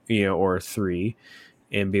link, or 3,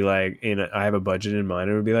 and be like, and I have a budget in mind,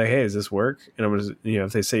 and would be like, hey, does this work? And I'm going to,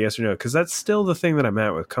 if they say yes or no, because that's still the thing that I'm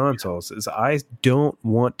at with consoles, is I don't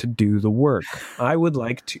want to do the work. I would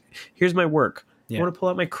like to, here's my work. I want to pull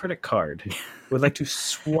out my credit card. I would like to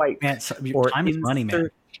swipe. Man, time is money,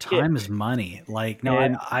 man. Time is money. Like, no,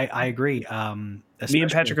 I agree. Me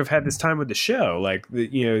and Patrick have had this time with the show. Like,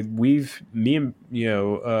 me and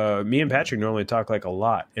Patrick normally talk like a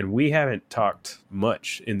lot, and we haven't talked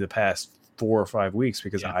much in the past 4 or 5 weeks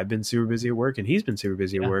because I've been super busy at work and he's been super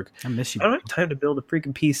busy at work. I miss you. I don't have time to build a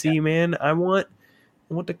freaking PC, man. I want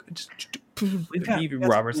to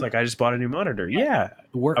Robert's like, I just bought a new monitor. Yeah.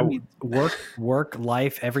 Work life, work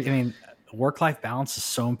life balance is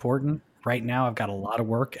so important. Right now I've got a lot of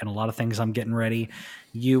work and a lot of things I'm getting ready.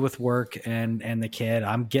 You with work and the kid.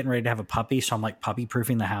 I'm getting ready to have a puppy, so I'm like puppy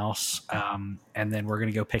proofing the house. And then we're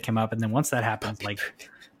gonna go pick him up. And then once that happens, like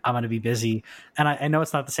I'm gonna be busy. And I know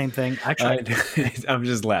it's not the same thing. Actually, I'm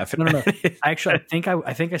just laughing. No. Actually,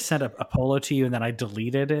 I think I sent a polo to you and then I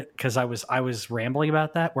deleted it because I was rambling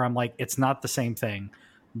about that where I'm like, it's not the same thing.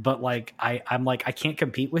 But like I'm like, I can't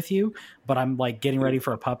compete with you, but I'm like getting ready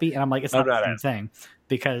for a puppy, and I'm like, it's not the same thing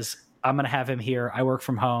because I'm going to have him here. I work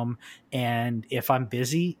from home, and if I'm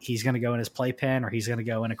busy, he's going to go in his playpen or he's going to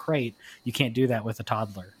go in a crate. You can't do that with a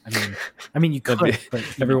toddler. I mean, you could, but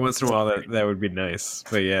every once in a while that would be nice.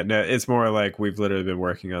 But yeah, no, it's more like we've literally been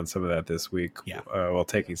working on some of that this week. Yeah, while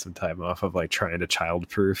taking some time off of like trying to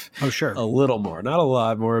childproof. Oh, sure, a little more, not a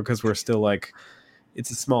lot more, because we're still like, it's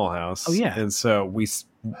a small house. Oh yeah, and so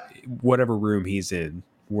whatever room he's in,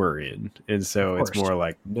 we're in, and so it's more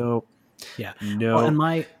like nope. Yeah. No. Well, and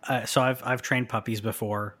my so I've trained puppies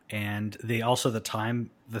before, and the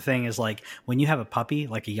thing is like when you have a puppy,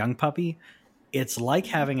 like a young puppy, it's like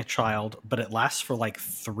having a child, but it lasts for like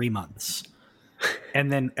 3 months.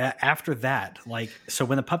 And then after that, like, so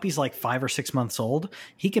when the puppy's like 5 or 6 months old,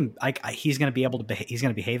 he's going to be able to he's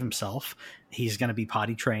going to behave himself. He's going to be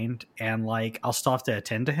potty trained, and like, I'll still have to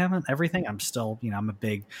attend to him and everything. I'm still, I'm a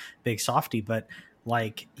big softie, but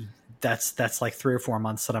like, that's like 3 or 4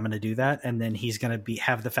 months that I'm going to do that. And then he's going to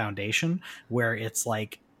have the foundation where it's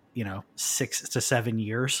like, 6 to 7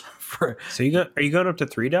 years for. So are you going up to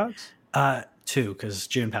 3 dogs? 2, because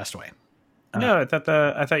June passed away. No,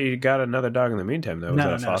 I thought you got another dog in the meantime though. Was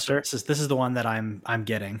that a foster? So this is the one that I'm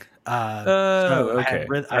getting. Okay.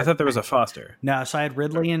 I thought there was a foster. No, so I had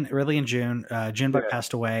Ridley and June. Junebug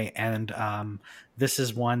passed away, and this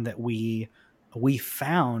is one that we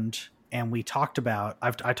found and we talked about.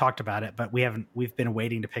 I talked about it, but we've been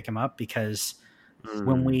waiting to pick him up because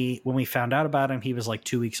when we found out about him, he was like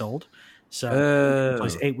 2 weeks old. So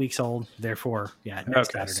he's 8 weeks old. Therefore,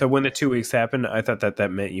 next Saturday. So when the 2 weeks happened, I thought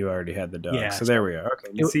that meant you already had the dog. Yeah, so there we are.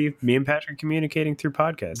 Okay. See, me and Patrick communicating through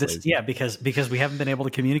podcasts. Because we haven't been able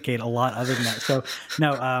to communicate a lot other than that. So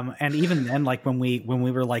no, and even then, like when we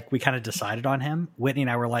were like, we kind of decided on him. Whitney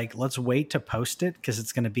and I were like, let's wait to post it because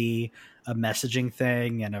it's going to be a messaging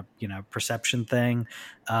thing and a perception thing,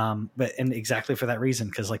 but exactly for that reason,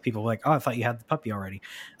 because like people were like, oh, I thought you had the puppy already.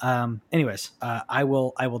 Anyways, I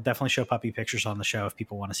will definitely show puppy pictures on the show if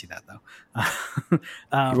people want to see that though.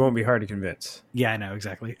 It won't be hard to convince. Yeah, I know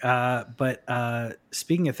exactly. But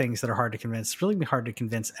speaking of things that are hard to convince, it's really hard to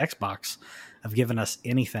convince Xbox of giving us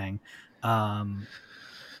anything.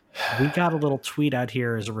 We got a little tweet out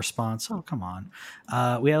here as a response. Oh, come on.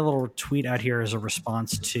 We had a little tweet out here as a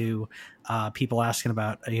response to people asking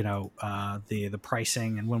about, the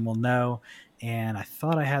pricing and when we'll know. And I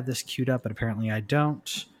thought I had this queued up, but apparently I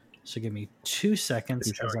don't. So give me 2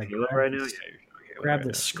 seconds as I grab the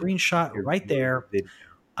screenshot right there.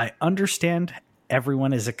 I understand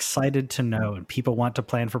everyone is excited to know and people want to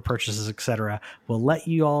plan for purchases, etc. We'll let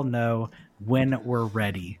you all know when we're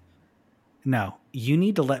ready. No, you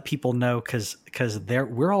need to let people know because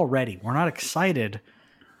we're all ready. We're not excited.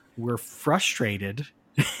 We're frustrated,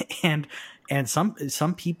 and some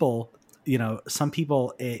people, with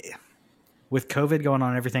COVID going on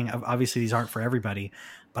and everything. Obviously, these aren't for everybody,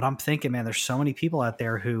 but I'm thinking, man, there's so many people out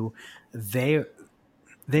there who they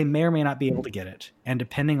may or may not be able to get it, and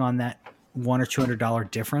depending on that $100 or $200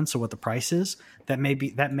 difference of what the price is, that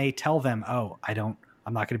may tell them, oh,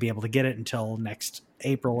 I'm not going to be able to get it until next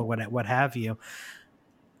April or what have you.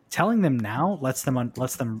 Telling them now lets them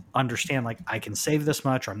understand, like, I can save this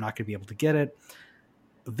much or I'm not going to be able to get it.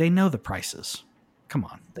 They know the prices. Come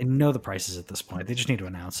on. They know the prices at this point. They just need to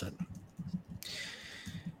announce it.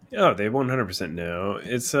 Oh, they 100% know.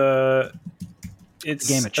 It's a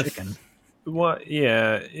game of chicken.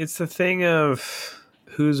 It's the thing of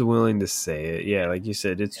who's willing to say it. Yeah, like you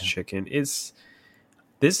said, it's chicken.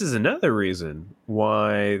 This is another reason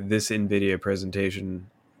why this Nvidia presentation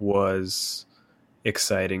was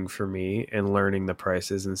exciting for me and learning the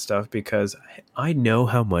prices and stuff, because I know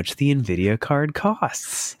how much the Nvidia card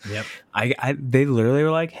costs. Yep. They literally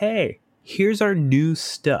were like, hey, here's our new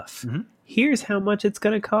stuff. Mm-hmm. Here's how much it's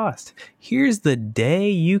going to cost. Here's the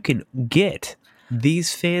day you can get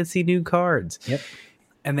these fancy new cards. Yep.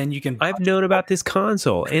 And then you can... I've known about this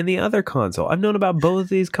console and the other console. I've known about both of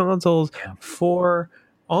these consoles for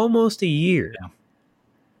almost a year.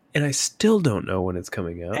 and I still don't know when it's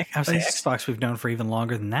coming out. I would say Xbox we've known for even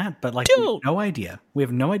longer than that, but like we have no idea. We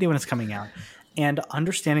have no idea when it's coming out. And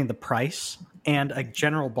understanding the price and a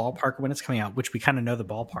general ballpark when it's coming out, which we kind of know the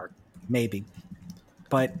ballpark, maybe,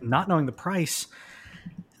 but not knowing the price,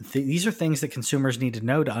 these are things that consumers need to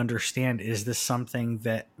know to understand. Is this something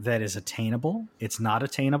that is attainable? It's not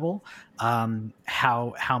attainable.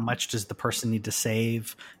 How much does the person need to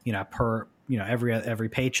save, per every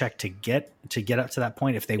paycheck to get up to that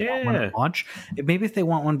point if they want one at launch? Maybe if they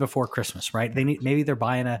want one before Christmas, right? Maybe they're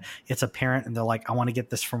buying it's a parent and they're like, I want to get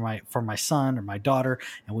this for my son or my daughter,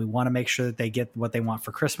 and we want to make sure that they get what they want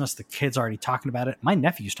for Christmas. The kid's already talking about it. My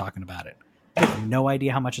nephew's talking about it. I have no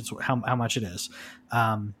idea how much it is.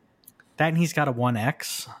 That, and he's got a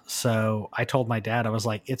 1X. So I told my dad, I was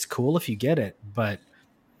like, it's cool if you get it, but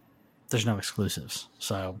there's no exclusives.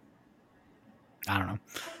 So I don't know.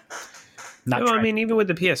 I mean, even with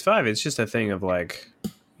the PS5, it's just a thing of like,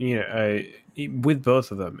 with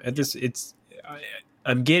both of them,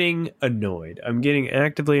 I'm getting annoyed. I'm getting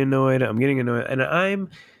actively annoyed. I'm getting annoyed, and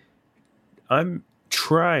I'm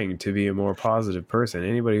trying to be a more positive person.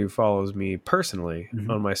 Anybody who follows me personally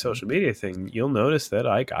on my social media thing, you'll notice that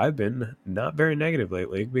I've been not very negative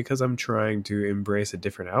lately because I'm trying to embrace a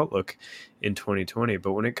different outlook in 2020.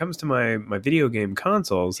 But when it comes to my video game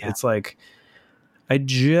consoles, it's like I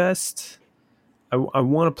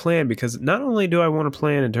want to plan, because not only do I want to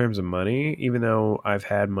plan in terms of money, even though I've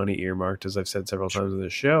had money earmarked, as I've said several times on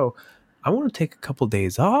this show, I want to take a couple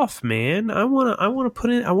days off, man. I want to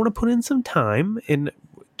put in some time. And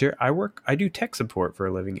I do tech support for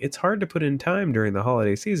a living. It's hard to put in time during the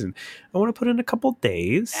holiday season. I want to put in a couple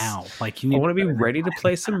days. Now, I want to be ready to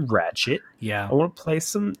play some Ratchet. Yeah. I want to play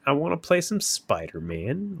some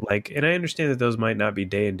Spider-Man. And I understand that those might not be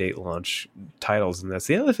day and date launch titles, and that's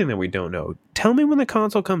the other thing that we don't know. Tell me when the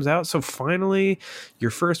console comes out, so finally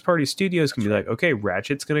your first party studios can be like, okay,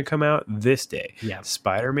 Ratchet's going to come out this day. Yeah.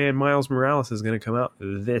 Spider-Man Miles Morales is going to come out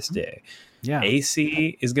this day. Yeah.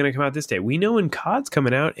 AC is going to come out this day. We know when COD's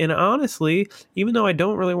coming out, and honestly, even though I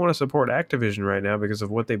don't really want to support Activision right now because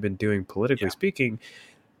of what they've been doing politically speaking,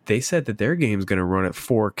 they said that their game's going to run at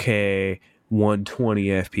 4K 120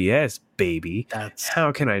 FPS, baby.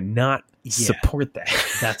 How can I not support that?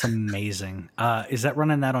 That's amazing. Is that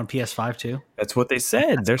running that on PS5 too? That's what they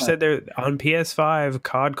said. They're on PS5,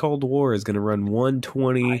 COD Cold War is going to run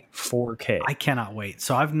 120 4K. I cannot wait.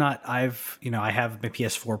 So I have my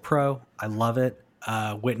PS4 Pro. I love it.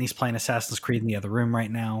 Whitney's playing Assassin's Creed in the other room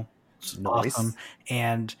right now. It's awesome.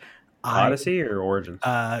 And Odyssey or Origins?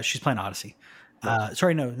 She's playing Odyssey.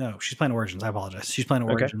 Sorry, no, she's playing Origins. I apologize. She's playing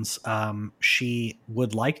Origins. Okay. She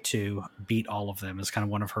would like to beat all of them. Is kind of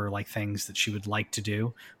one of her things that she would like to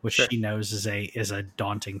do, which she knows is a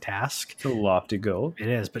daunting task. It's a lofty goal. It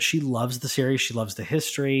is, but she loves the series. She loves the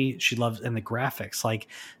history. She loves and the graphics.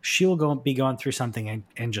 She will be going through something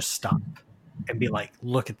and just stop and be like,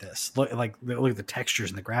 "Look at this! Look at the textures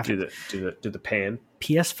and the graphics." Do the pan.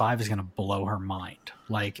 PS5 is going to blow her mind,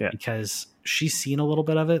 because she's seen a little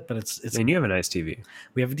bit of it, but it's. And you have a nice TV.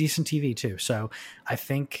 We have a decent TV too, so I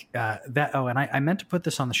think that. Oh, and I meant to put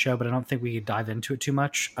this on the show, but I don't think we could dive into it too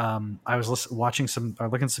much. I was looking at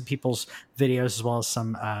some people's videos as well as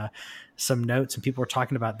some notes, and people were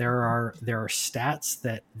talking about there are stats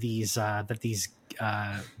that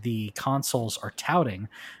the consoles are touting.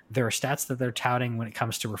 There are stats that they're touting when it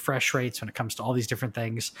comes to refresh rates, when it comes to all these different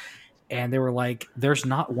things. And they were like, there's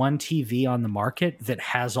not one TV on the market that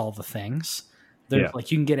has all the things. There's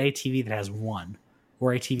you can get a TV that has one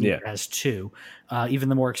or a TV that has two. Even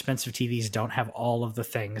the more expensive TVs don't have all of the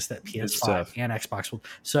things that PS5 and Xbox will.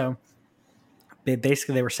 So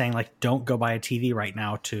basically they were saying don't go buy a TV right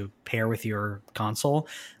now to pair with your console.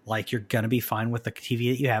 You're going to be fine with the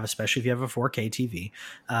TV that you have, especially if you have a 4K TV.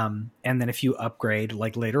 And then if you upgrade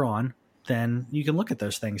later on, then you can look at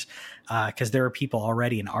those things, because there are people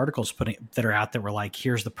already in articles that are out that were like,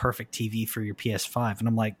 here's the perfect TV for your PS5. And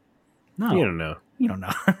I'm like, no, you don't know.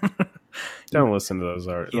 Don't listen to those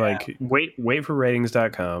wait for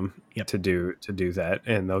ratings.com to do that,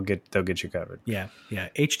 and they'll get you covered.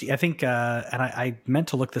 HD, I think, and I meant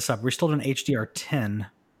to look this up. We're still doing HDR10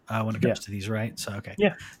 when it comes to these, right? So okay,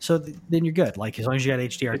 so then you're good. As long as you got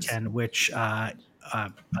HDR10, which a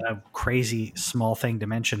crazy small thing to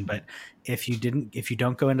mention, but if you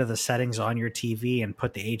don't go into the settings on your TV and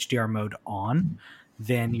put the HDR mode on,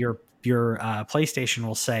 then your PlayStation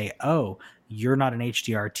will say, oh, you're not an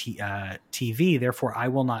HDR TV, therefore I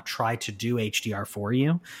will not try to do HDR for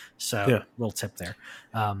you. So little tip there.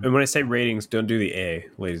 And when I say ratings, don't do the A,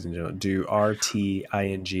 ladies and gentlemen. Do rtings.com.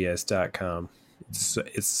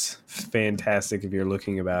 it's fantastic if you're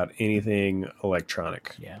looking about anything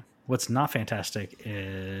electronic. Yeah. What's not fantastic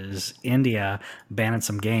is India banning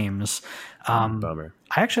some games. Bummer.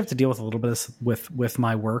 I actually have to deal with a little bit of this with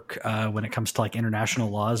my work when it comes to like international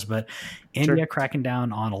laws, but India cracking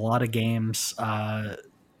down on a lot of games.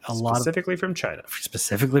 Specifically from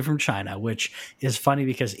China, which is funny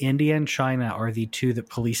because India and China are the two that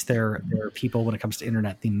police their people when it comes to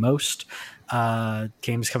internet the most.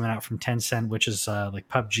 Games coming out from Tencent, which is like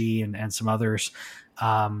PUBG and some others.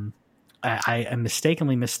 I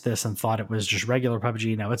mistakenly missed this and thought it was just regular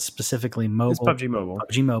PUBG. No, it's specifically mobile. It's PUBG Mobile.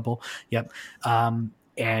 PUBG Mobile. Yep.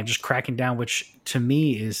 And just cracking down, which to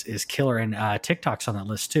me is killer. And TikTok's on that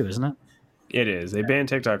list too, isn't it? It is. They banned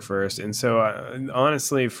TikTok first, and so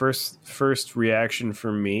honestly, first reaction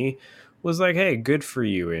from me was like, "Hey, good for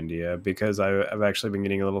you, India," because I've actually been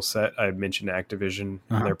getting a little set. I mentioned Activision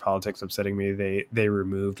and their politics upsetting me. They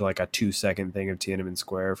removed like a 2-second thing of Tiananmen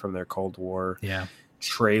Square from their Cold War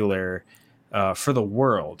trailer for the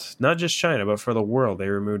world, not just China, but for the world. They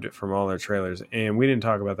removed it from all their trailers, and we didn't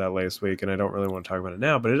talk about that last week, and I don't really want to talk about it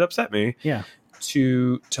now, but it upset me. Yeah,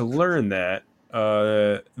 to learn that.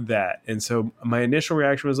 And so my initial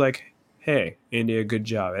reaction was like, hey, India, good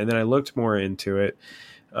job. And then I looked more into it.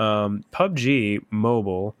 PUBG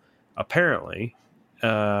Mobile apparently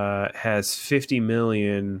has 50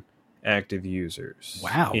 million active users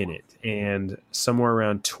in it, and somewhere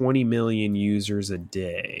around 20 million users a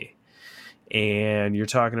day. And you're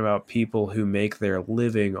talking about people who make their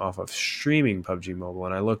living off of streaming PUBG Mobile.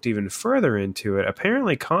 And I looked even further into it.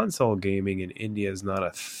 Apparently console gaming in India is not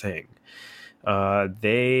a thing.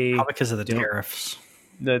 Because of the tariffs.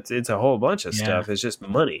 It's a whole bunch of stuff. It's just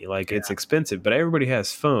money. Like it's expensive, but everybody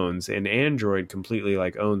has phones, and Android completely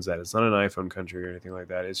like owns that. It's not an iPhone country or anything like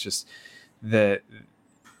that. It's just that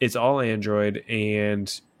it's all Android,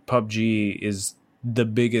 and PUBG is the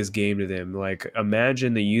biggest game to them. Like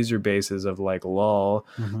imagine the user bases of like LOL,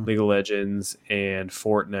 League of Legends, and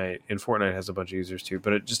Fortnite. And Fortnite has a bunch of users too,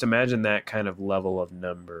 but just imagine that kind of level of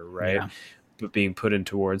number, right? Yeah. But being put in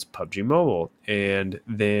towards PUBG Mobile, and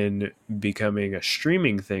then becoming a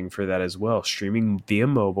streaming thing for that as well, streaming via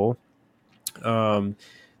mobile.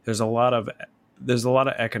 There's a lot of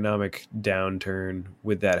economic downturn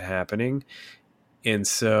with that happening, and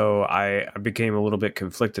so I became a little bit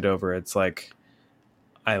conflicted over it. It's like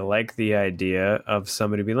I like the idea of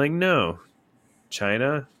somebody being like, no,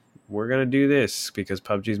 China, we're going to do this because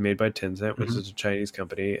PUBG is made by Tencent, which is a Chinese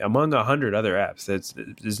company, among 100 other apps.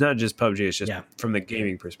 It's not just PUBG. It's just from the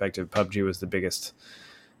gaming perspective, PUBG was the biggest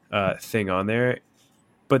thing on there.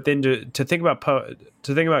 But then to think about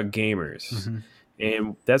gamers,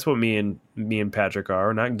 and that's what me and Patrick are.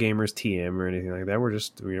 We're not gamers TM or anything like that. We're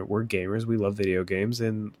just we're gamers. We love video games,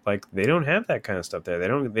 and like they don't have that kind of stuff there.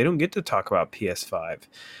 They don't get to talk about PS5.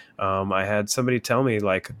 I had somebody tell me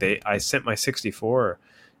like I sent my 64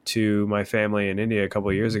 to my family in India a couple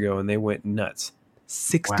of years ago, and they went nuts.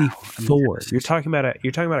 64. Wow. You're talking about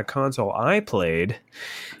a console I played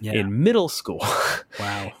in middle school.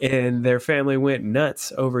 Wow. And their family went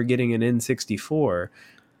nuts over getting an N64.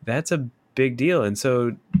 That's a big deal. And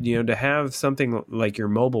so, to have something like your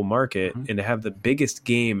mobile market and to have the biggest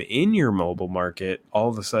game in your mobile market all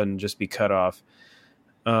of a sudden just be cut off,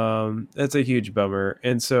 that's a huge bummer.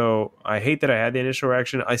 And so I hate that I had the initial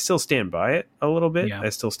reaction. I still stand by it a little bit. I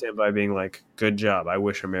still stand by being like, good job. I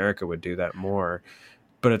wish America would do that more.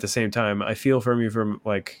 But at the same time, I feel from you from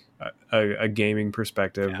like a gaming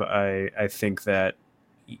perspective. I think that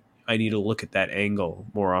I need to look at that angle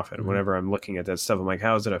more often whenever I'm looking at that stuff. I'm like,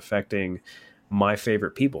 how is it affecting my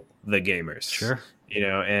favorite people, the gamers? Sure.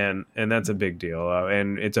 And that's a big deal.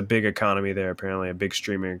 And it's a big economy there, apparently, a big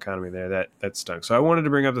streaming economy there. That stunk. So I wanted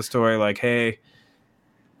to bring up the story like, hey,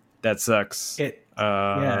 that sucks.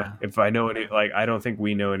 If I know any, like, I don't think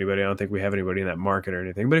we know anybody. I don't think we have anybody in that market or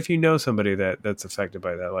anything. But if you know somebody that's affected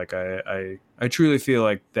by that, like, I truly feel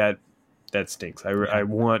like that stinks. I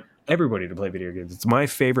want everybody to play video games. It's my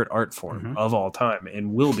favorite art form of all time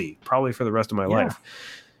and will be probably for the rest of my life.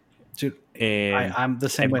 Dude, and I'm the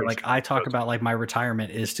same way. Like I talk about like my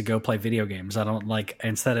retirement is to go play video games. I don't like,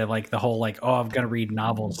 instead of like the whole like, oh, I'm going to read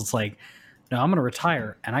novels. It's like, no, I'm going to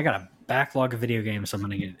retire and I got a backlog of video games I'm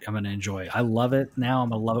going to enjoy. I love it now. I'm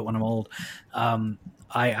going to love it when I'm old.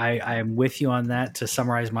 I am with you on that. To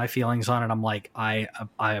summarize my feelings on it, I'm like, I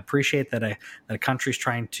appreciate that a country's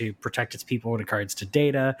trying to protect its people in regards to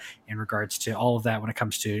data, in regards to all of that when it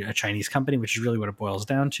comes to a Chinese company, which is really what it boils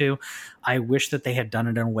down to. I wish that they had done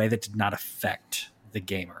it in a way that did not affect the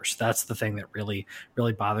gamers. That's the thing that really,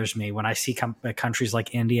 really bothers me when I see countries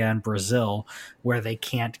like India and Brazil where they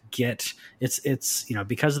can't get it's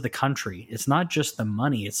because of the country. It's not just the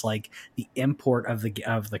money. It's like the import of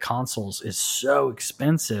the consoles is so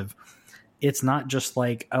expensive. It's not just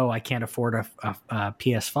like, oh, I can't afford a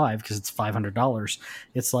PS5 because it's $500.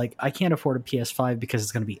 It's like, I can't afford a PS5 because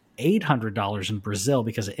it's going to be $800 in Brazil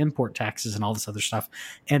because of import taxes and all this other stuff,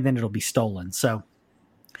 and then it'll be stolen. So,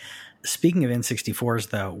 speaking of N64s,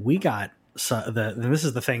 though, we got this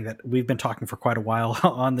is the thing that we've been talking for quite a while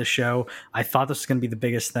on the show. I thought this was going to be the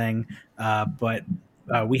biggest thing, but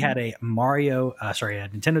we had a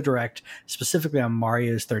Nintendo Direct specifically on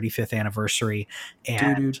Mario's 35th anniversary,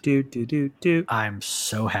 and I'm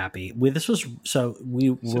so happy. We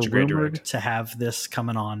were rumored to have this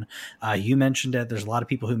coming on. You mentioned it. There's a lot of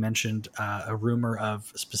people who mentioned a rumor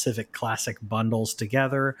of specific classic bundles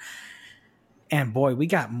together, and boy, we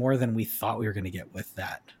got more than we thought we were going to get with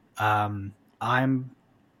that.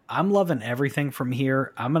 I'm loving everything from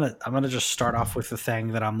here. I'm gonna just start off with the thing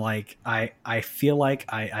that I'm like, I feel like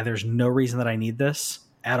I there's no reason that I need this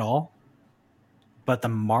at all, but the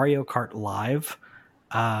Mario Kart Live,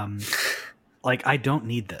 like I don't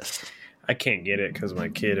need this. I can't get it because my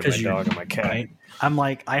kid and my dog and my cat. Right? I'm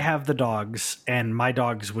like, I have the dogs, and my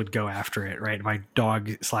dogs would go after it, right? My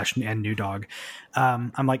dog and new dog.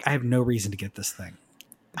 I'm like, I have no reason to get this thing.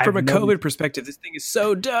 From a COVID perspective, this thing is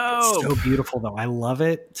so dope. It's so beautiful, though. I love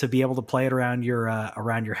it to be able to play it around your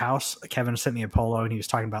house. Kevin sent me a polo, and he was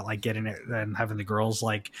talking about like getting it and having the girls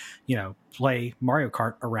like play Mario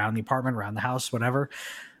Kart around the apartment, around the house, whatever.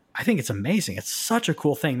 I think it's amazing. It's such a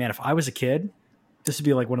cool thing, man. If I was a kid, this would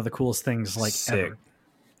be like one of the coolest things ever.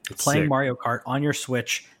 Playing Mario Kart on your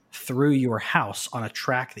Switch through your house on a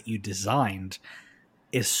track that you designed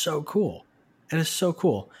is so cool. It is so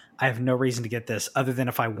cool. I have no reason to get this other than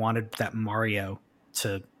if I wanted that Mario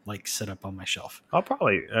to like sit up on my shelf. I'll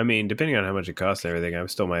probably, depending on how much it costs and everything, I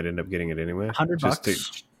still might end up getting it anyway.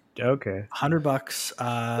 $100. Okay. $100.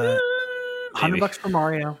 $100 for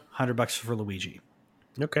Mario, $100 for Luigi.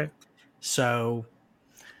 Okay. So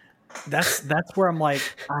that's where I'm like,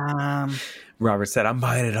 Robert said, I'm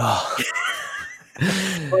buying it all.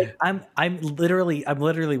 Like I'm literally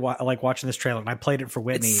like watching this trailer, and I played it for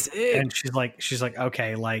Whitney, and she's like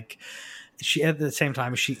okay, like she at the same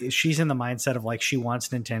time she's in the mindset of like she wants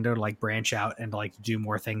Nintendo to like branch out and like do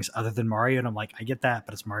more things other than Mario, and I'm like, I get that,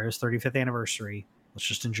 but it's Mario's 35th anniversary. Let's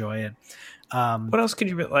just enjoy it. What else could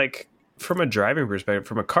you like? From a driving perspective,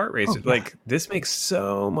 from a kart race, like this makes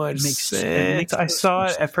so much sense. I saw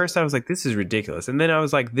it at first. I was like, "This is ridiculous," and then I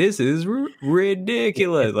was like, "This is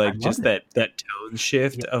ridiculous!" Like just that tone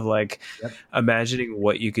shift of like imagining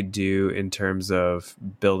what you could do in terms of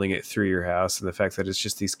building it through your house, and the fact that it's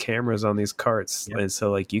just these cameras on these carts, and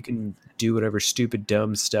so like you can do whatever stupid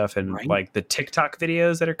dumb stuff, and like the TikTok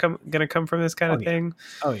videos that are gonna come from this kind of thing.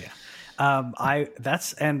 Oh yeah.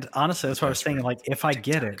 And honestly, that's what I was thinking. Like, if I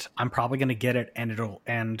get it, I'm probably going to get it,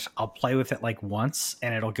 and I'll play with it like once,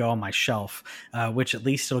 and it'll go on my shelf. Which at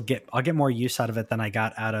least I'll get more use out of it than I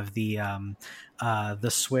got out of the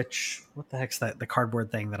Switch. What the heck's that? The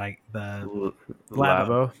cardboard thing that the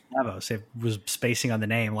Labo. So it was spacing on the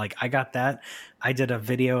name. Like I got that. I did a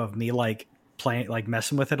video of me like playing, like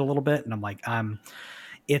messing with it a little bit, and I'm like,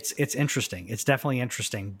 It's interesting. It's definitely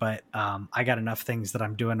interesting, but I got enough things that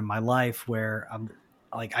I'm doing in my life where I'm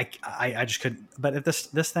like I just couldn't. But at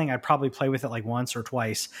this thing, I'd probably play with it like once or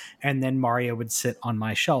twice, and then Mario would sit on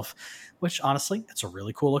my shelf. Which honestly, it's a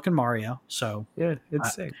really cool looking Mario. So yeah,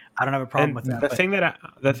 it's sick. I don't have a problem with that. The thing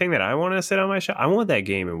that I want to sit on my shelf, I want that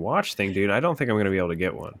Game and Watch thing, dude. I don't think I'm going to be able to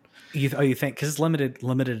get one. You think because it's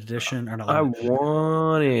limited edition or not? I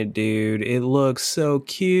want it, dude. It looks so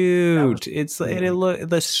cute.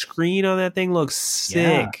 The screen on that thing looks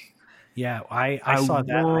sick. Yeah, I saw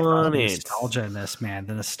that. I saw the nostalgia in this, man.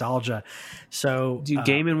 The nostalgia. So, dude,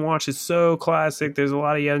 Game and Watch is so classic. There's a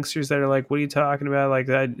lot of youngsters that are like, "What are you talking about? Like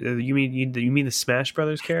that? You mean the Smash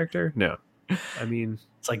Brothers character? No, I mean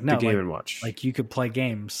it's like no, the Game and Watch. Like you could play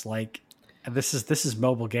games like." This is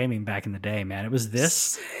mobile gaming back in the day, man. It was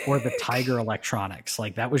this or the Tiger Electronics.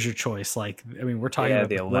 Like that was your choice. Like, I mean, we're talking about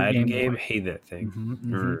the Aladdin game. Hate that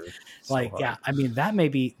thing. So like, hard. Yeah, I mean, that may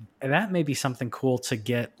be something cool to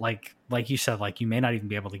get. Like you said, like you may not even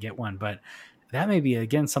be able to get one, but that may be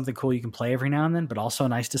again something cool you can play every now and then. But also a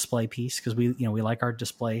nice display piece because we like our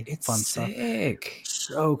display fun sick.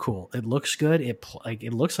 Stuff. So cool. It looks good. It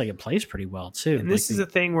looks like it plays pretty well too. And this is a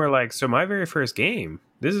thing where like, so my very first game.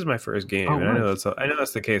 This is my first game, and I know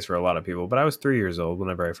that's the case for a lot of people. But I was 3 years old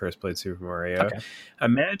whenever I first played Super Mario. Okay.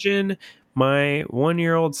 Imagine my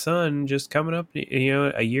 1-year-old son just coming up,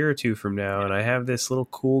 a year or two from now, and I have this little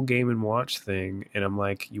cool Game and Watch thing, and I'm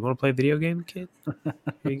like, you want to play video game, kid?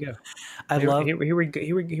 Here you go. I love Here we go.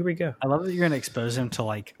 Here we go. I love that you're going to expose him to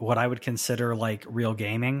like what I would consider like real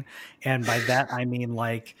gaming, and by that I mean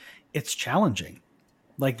like it's challenging.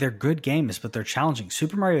 Like they're good games, but they're challenging.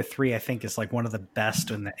 Super Mario 3, I think, is like one of the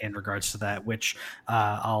best in regards to that. Which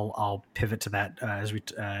I'll pivot to that as we're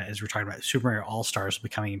talking about. Super Mario All Stars will be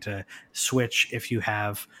coming to Switch if you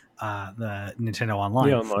have the Nintendo Online.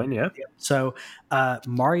 Yeah, online, yeah. So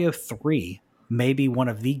Mario 3 may be one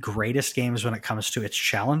of the greatest games when it comes to it's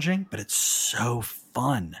challenging, but it's so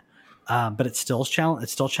fun. But it's still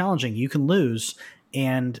challenging. You can lose,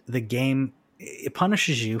 and the game it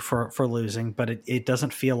punishes you for losing, but it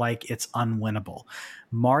doesn't feel like it's unwinnable.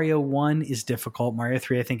 Mario 1 is difficult. Mario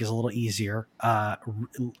 3, I think, is a little easier.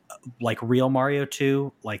 Like real Mario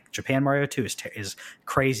 2, like Japan Mario 2 is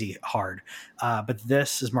crazy hard. But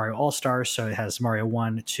this is Mario All-Stars, so it has Mario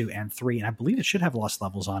 1, 2, and 3, and I believe it should have Lost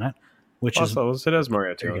Levels on it. Lost Levels, it has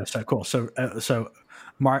Mario 2. So cool. So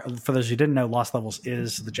for those who didn't know, Lost Levels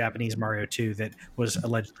is the Japanese Mario 2 that was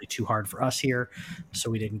allegedly too hard for us here,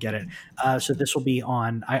 so we didn't get it. So this will be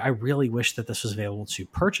on. I really wish that this was available to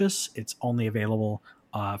purchase. It's only available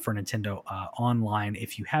for Nintendo Online.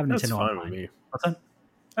 If you have That's Nintendo fine Online, with me. what's that?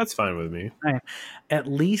 That's fine with me. Right. At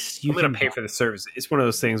least you I'm going to pay for the service. It's one of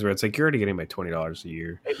those things where it's like you're already getting my $20 a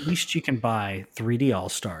year. At least you can buy 3D All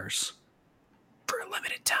Stars For a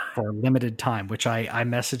limited time. For a limited time, which I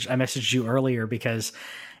messaged you earlier because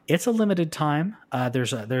it's a limited time.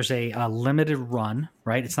 There's a limited run,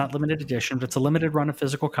 right? It's not limited edition, but it's a limited run of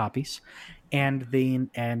physical copies, and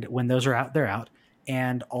when those are out, they're out.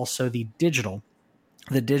 And also the digital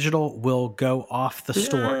will go off the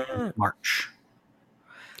store in March.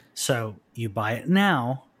 So you buy it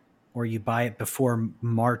now, or you buy it before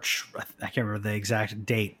March. I can't remember the exact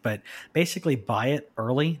date, but basically buy it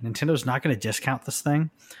early. Nintendo's not going to discount this thing.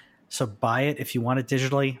 So buy it if you want it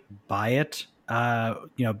digitally. Buy it. I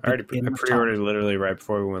pre-ordered literally right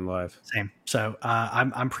before we went live. Same. So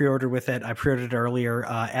I'm pre-ordered with it. I pre-ordered it earlier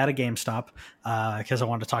at a GameStop because I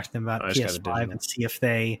wanted to talk to them about PS5 and see if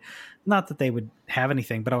not that they would have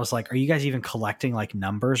anything, but I was like, "Are you guys even collecting like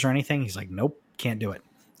numbers or anything?" He's like, "Nope, can't do it."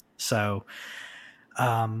 So,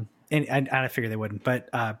 and I figured they wouldn't, but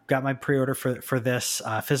got my pre-order for this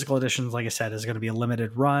physical editions. Like I said, is going to be a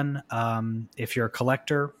limited run. If you're a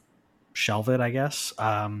collector, shelve it, I guess.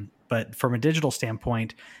 But from a digital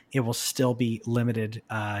standpoint, it will still be limited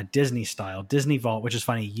Disney style, Disney Vault, which is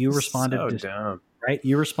funny. You responded, right?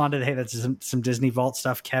 You responded, "Hey, that's some Disney Vault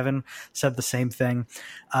stuff." Kevin said the same thing.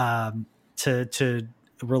 To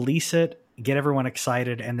release it, get everyone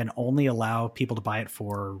excited, and then only allow people to buy it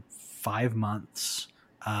for 5 months.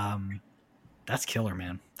 That's killer,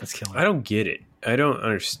 man. That's killer. I don't get it. I don't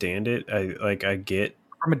understand it. I get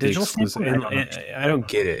from a digital standpoint, I don't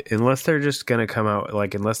get it unless they're just going to come out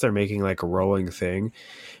unless they're making like a rolling thing.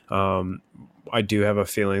 I do have a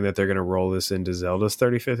feeling that they're going to roll this into Zelda's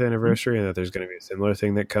 35th anniversary, and that there's going to be a similar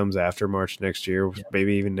thing that comes after March next year,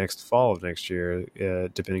 maybe even next fall of next year,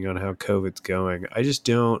 depending on how COVID's going. I just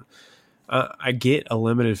don't. I get a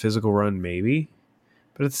limited physical run, maybe.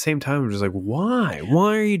 But at the same time, I'm just like, why?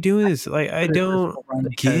 Why are you doing this? Like, I don't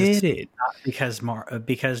get it. Because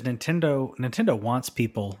Nintendo wants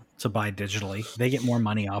people to buy digitally. They get more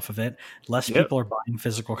money off of it. Less people are buying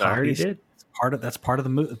physical copies. That's part of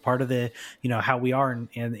the how we are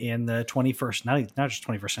in the 21st, not just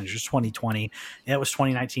 21st century, just 2020. It was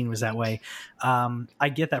 2019 was that way. I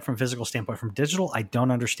get that from a physical standpoint. From digital, I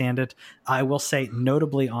don't understand it. I will say,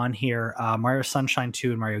 notably on here, Mario Sunshine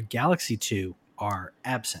 2 and Mario Galaxy 2 are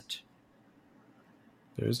absent.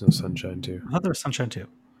 There is no Sunshine 2. I thought there was Sunshine 2.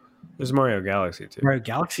 There's Mario Galaxy 2. Mario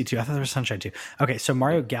Galaxy 2. I thought there was Sunshine 2. Okay, so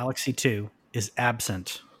Mario Galaxy 2 is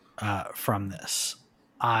absent from this.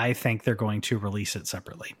 I think they're going to release it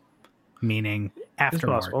separately, meaning after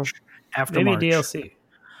March. Maybe March. DLC.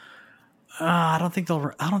 I don't think they'll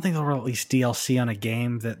release DLC on a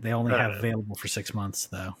game that they only have available for 6 months,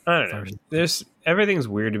 though. I don't know. Everything's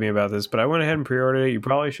weird to me about this, but I went ahead and pre-ordered it. You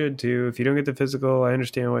probably should too. If you don't get the physical, I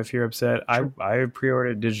understand why if you're upset. Sure. I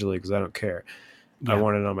pre-ordered it digitally because I don't care. Yeah. I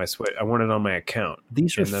want it on my Switch. I want it on my account.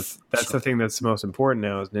 That's the thing that's the most important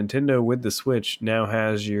now is Nintendo with the Switch now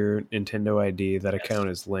has your Nintendo ID. That account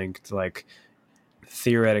is linked. Like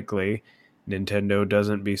theoretically, Nintendo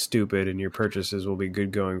doesn't be stupid and your purchases will be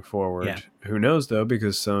good going forward. Yeah. Who knows though,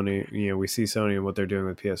 because Sony, we see Sony and what they're doing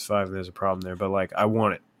with PS5 and there's a problem there, but like I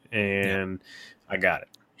want it and I got it.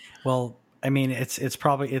 Well, I mean, it's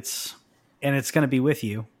and it's going to be with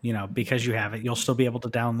you, because you have it. You'll still be able to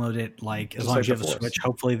download it, like as long as you have a Switch.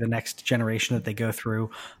 Hopefully, the next generation that they go through,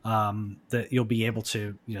 that you'll be able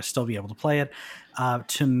to, still be able to play it.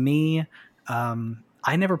 To me,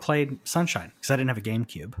 I never played Sunshine because I didn't have a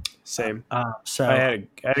GameCube. Same. So I had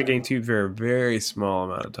a GameCube for a very small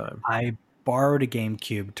amount of time. I borrowed a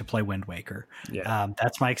GameCube to play Wind Waker. Yeah.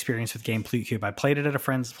 That's my experience with GameCube. I played it at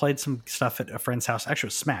played some stuff at a friend's house. Actually,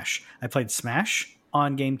 it was Smash. I played Smash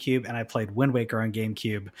on GameCube and I played Wind Waker on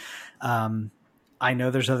GameCube. I know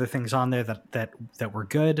there's other things on there that were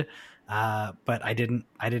good, but I didn't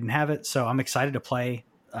have it. So I'm excited to play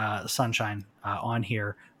Sunshine on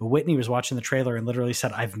here. Whitney was watching the trailer and literally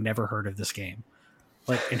said, "I've never heard of this game."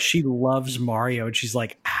 And she loves Mario, and she's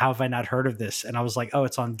like, "How have I not heard of this?" And I was like, "Oh,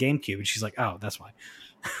 it's on GameCube." And she's like, "Oh, that's why."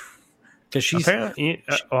 Because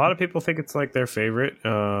a lot of people think it's like their favorite,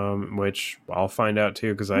 which I'll find out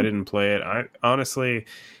too because I didn't play it.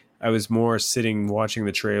 I was more sitting watching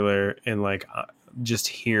the trailer and like just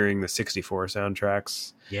hearing the 64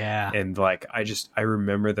 soundtracks. Yeah, and like I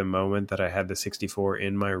remember the moment that I had the 64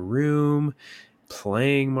 in my room,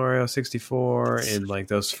 playing Mario 64 and like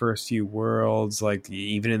those first few worlds, like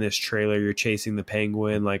even in this trailer you're chasing the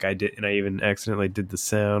penguin like I did, and I even accidentally did the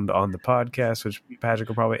sound on the podcast, which Patrick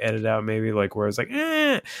will probably edit out maybe, like where it's like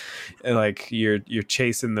and like you're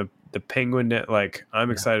chasing the penguin like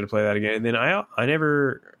I'm excited to play that again. And then I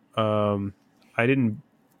never I didn't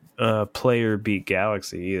play or beat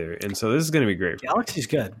Galaxy either, and so this is going to be great. Galaxy's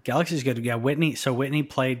good. Yeah, Whitney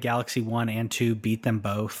played Galaxy 1 and 2, beat them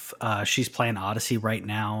both. She's playing Odyssey right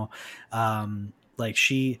now. Like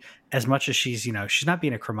she, as much as she's she's not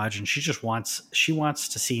being a curmudgeon, she wants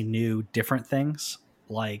to see new different things,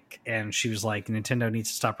 and she was like, Nintendo needs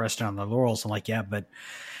to stop resting on their laurels. I'm like, yeah, but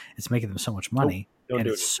it's making them so much money. And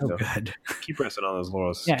it's so good. Keep resting on those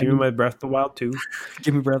laurels. Yeah, give me my Breath of the Wild 2.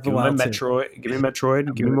 Give me Breath of the Wild 2. Give me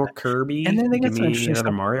Metroid. Give me more Kirby. And then they give got me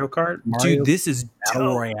another Mario Kart. Dude, this is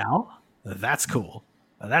Battle Royale. That's cool.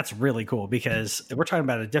 That's really cool because we're talking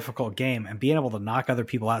about a difficult game and being able to knock other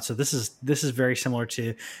people out. So this is very similar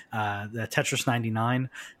to the Tetris 99.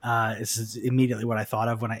 This is immediately what I thought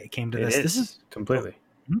of when I came to this. This is completely.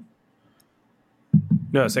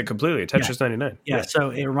 No, I said completely. Tetris 99. Yeah, so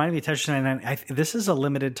it reminded me of Tetris 99. This is a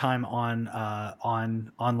limited time on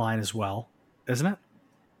online as well, isn't it?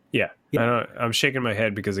 Yeah. I'm shaking my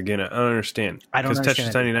head because again, I don't understand. Because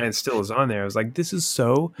Tetris 99 still is on there. I was like, this is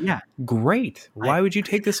so great. Why would you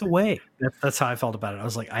take this away? That's how I felt about it. I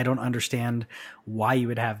was like, I don't understand why you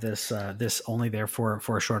would have this this only there for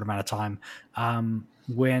a short amount of time.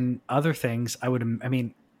 When other things,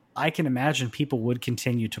 I can imagine people would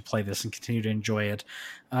continue to play this and continue to enjoy it,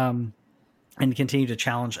 and continue to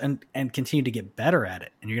challenge and continue to get better at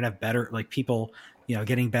it. And you're gonna have better, like people,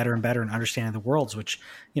 getting better and better and understanding the worlds, which,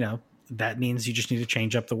 that means you just need to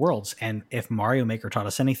change up the worlds. And if Mario Maker taught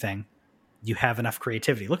us anything, you have enough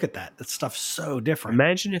creativity. Look at that. That stuff's so different.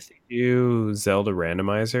 Imagine if they do Zelda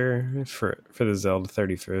randomizer for the Zelda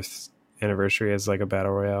 35th anniversary as like a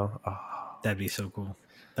battle royale. Oh. That'd be so cool.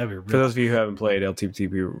 That'd be really for those of you who haven't played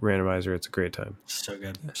LTTP randomizer, it's a great time. So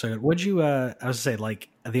good. So good. Would you I was to say, like,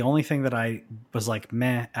 the only thing that I was like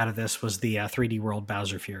meh out of this was the 3D World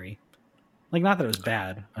Bowser Fury. Like, not that it was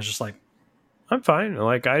bad. I was just like, I'm fine.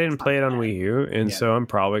 Like, I didn't play it on Wii U, and so I'm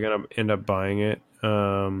probably gonna end up buying it.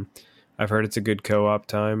 I've heard it's a good co-op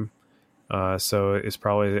time, so it's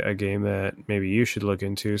probably a game that maybe you should look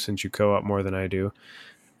into since you co-op more than I do.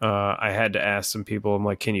 I had to ask some people. I'm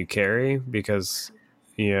like, can you carry? Because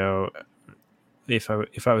if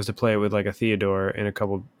I was to play it with like a Theodore in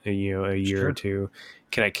a year or two,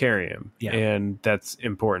 can I carry him? Yeah. And that's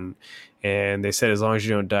important. And they said as long as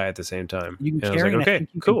you don't die at the same time. You can and carry. I was like, okay,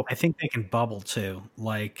 cool. I think they can bubble too.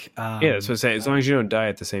 Like, yeah, that's what I'm saying. As long as you don't die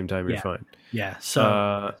at the same time, you're fine. Yeah.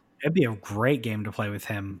 So it'd be a great game to play with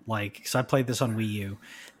him. Like, because I played this on Wii U,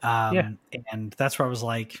 and that's where I was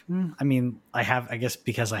like, I guess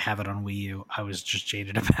because I have it on Wii U, I was just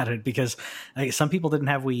jaded about it because some people didn't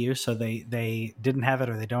have Wii U, so they didn't have it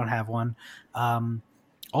or they don't have one.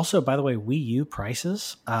 Also, by the way, Wii U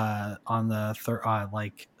prices on the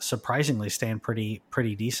like surprisingly staying pretty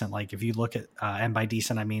decent. Like if you look at and by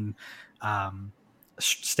decent I mean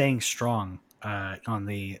staying strong on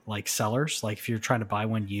the like sellers. Like if you're trying to buy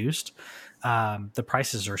one used, the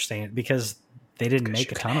prices are staying because they didn't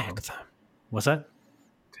make a ton of them. What's that?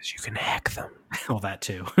 Because you can hack them. Well, that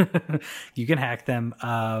too. You can hack them,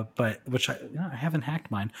 but which I haven't hacked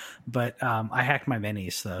mine, but I hacked my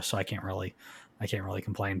minis though, so I can't really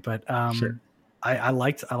complain. But sure. I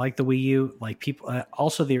liked the Wii U. Like people,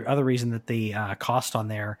 also the other reason that the cost on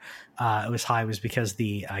there it was high was because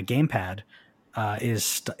the gamepad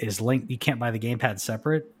is linked. You can't buy the gamepad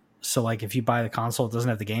separate. So like if you buy the console, it doesn't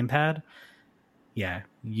have the gamepad. Yeah,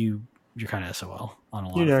 you're kind of SOL on a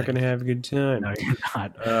lot You're of not going things. to have a good time. No, you're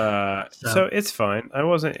not. So it's fine. I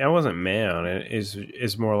wasn't mad on it.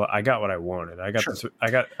 Is more like I got what I wanted. I got Sure. I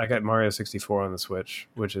got Mario 64 on the Switch,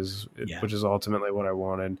 which is ultimately what I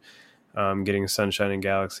wanted. Getting Sunshine and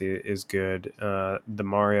Galaxy is good. The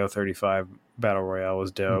Mario 35 Battle Royale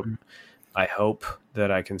was dope. Mm-hmm. I hope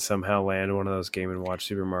that I can somehow land one of those Game & Watch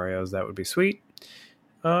Super Marios. That would be sweet.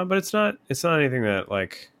 But it's not anything that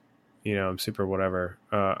like, I'm super whatever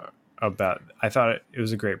about. I thought it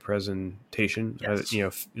was a great presentation. Yes. It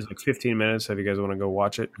was like 15 minutes. So if you guys want to go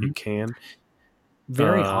watch it, you can.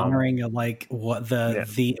 Very honoring of like what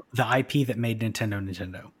the IP that made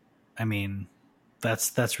Nintendo. I mean,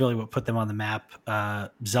 that's really what put them on the map.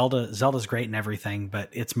 Zelda's great and everything, but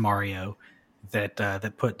it's Mario that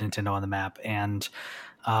put Nintendo on the map. And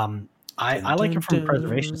I like it from a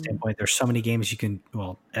preservation standpoint. There's so many games you can,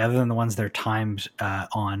 other than the ones they're timed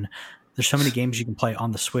on, there's so many games you can play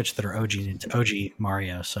on the Switch that are OG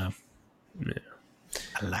Mario. So yeah.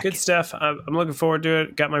 I like good it. stuff. I'm looking forward to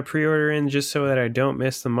it. Got my pre-order in just so that I don't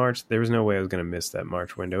miss the March. There was no way I was going to miss that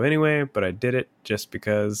March window anyway, but I did it just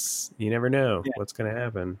because you never know what's going to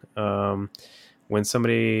happen. When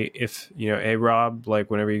somebody, if hey Rob,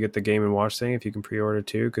 like whenever you get the Game & Watch thing, if you can pre-order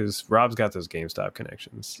too, because Rob's got those GameStop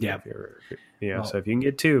connections. Yeah. So if you can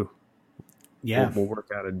get two, yeah, we'll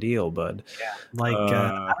work out a deal, bud. Yeah, like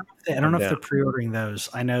I don't know if they're pre-ordering those.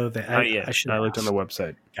 I know that I should. I looked on the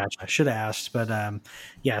website. Gotcha. I should have asked, but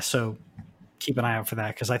so keep an eye out for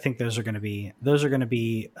that because I think those are going to be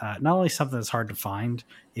not only something that's hard to find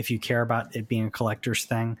if you care about it being a collector's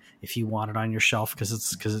thing, if you want it on your shelf because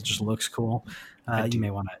it just looks cool, you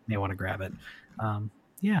may want to grab it.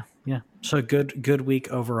 Yeah. So good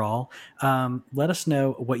week overall. Let us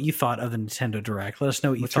know what you thought of the Nintendo Direct. Let us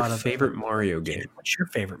know what you thought of favorite Mario game. What's your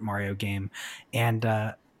favorite Mario game? And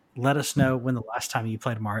let us know when the last time you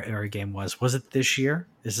played a Mario game was. Was it this year?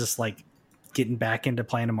 Is this like getting back into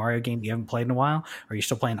playing a Mario game you haven't played in a while? Or are you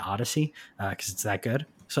still playing Odyssey? Because it's that good.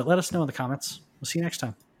 So let us know in the comments. We'll see you next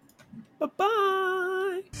time. Bye-bye.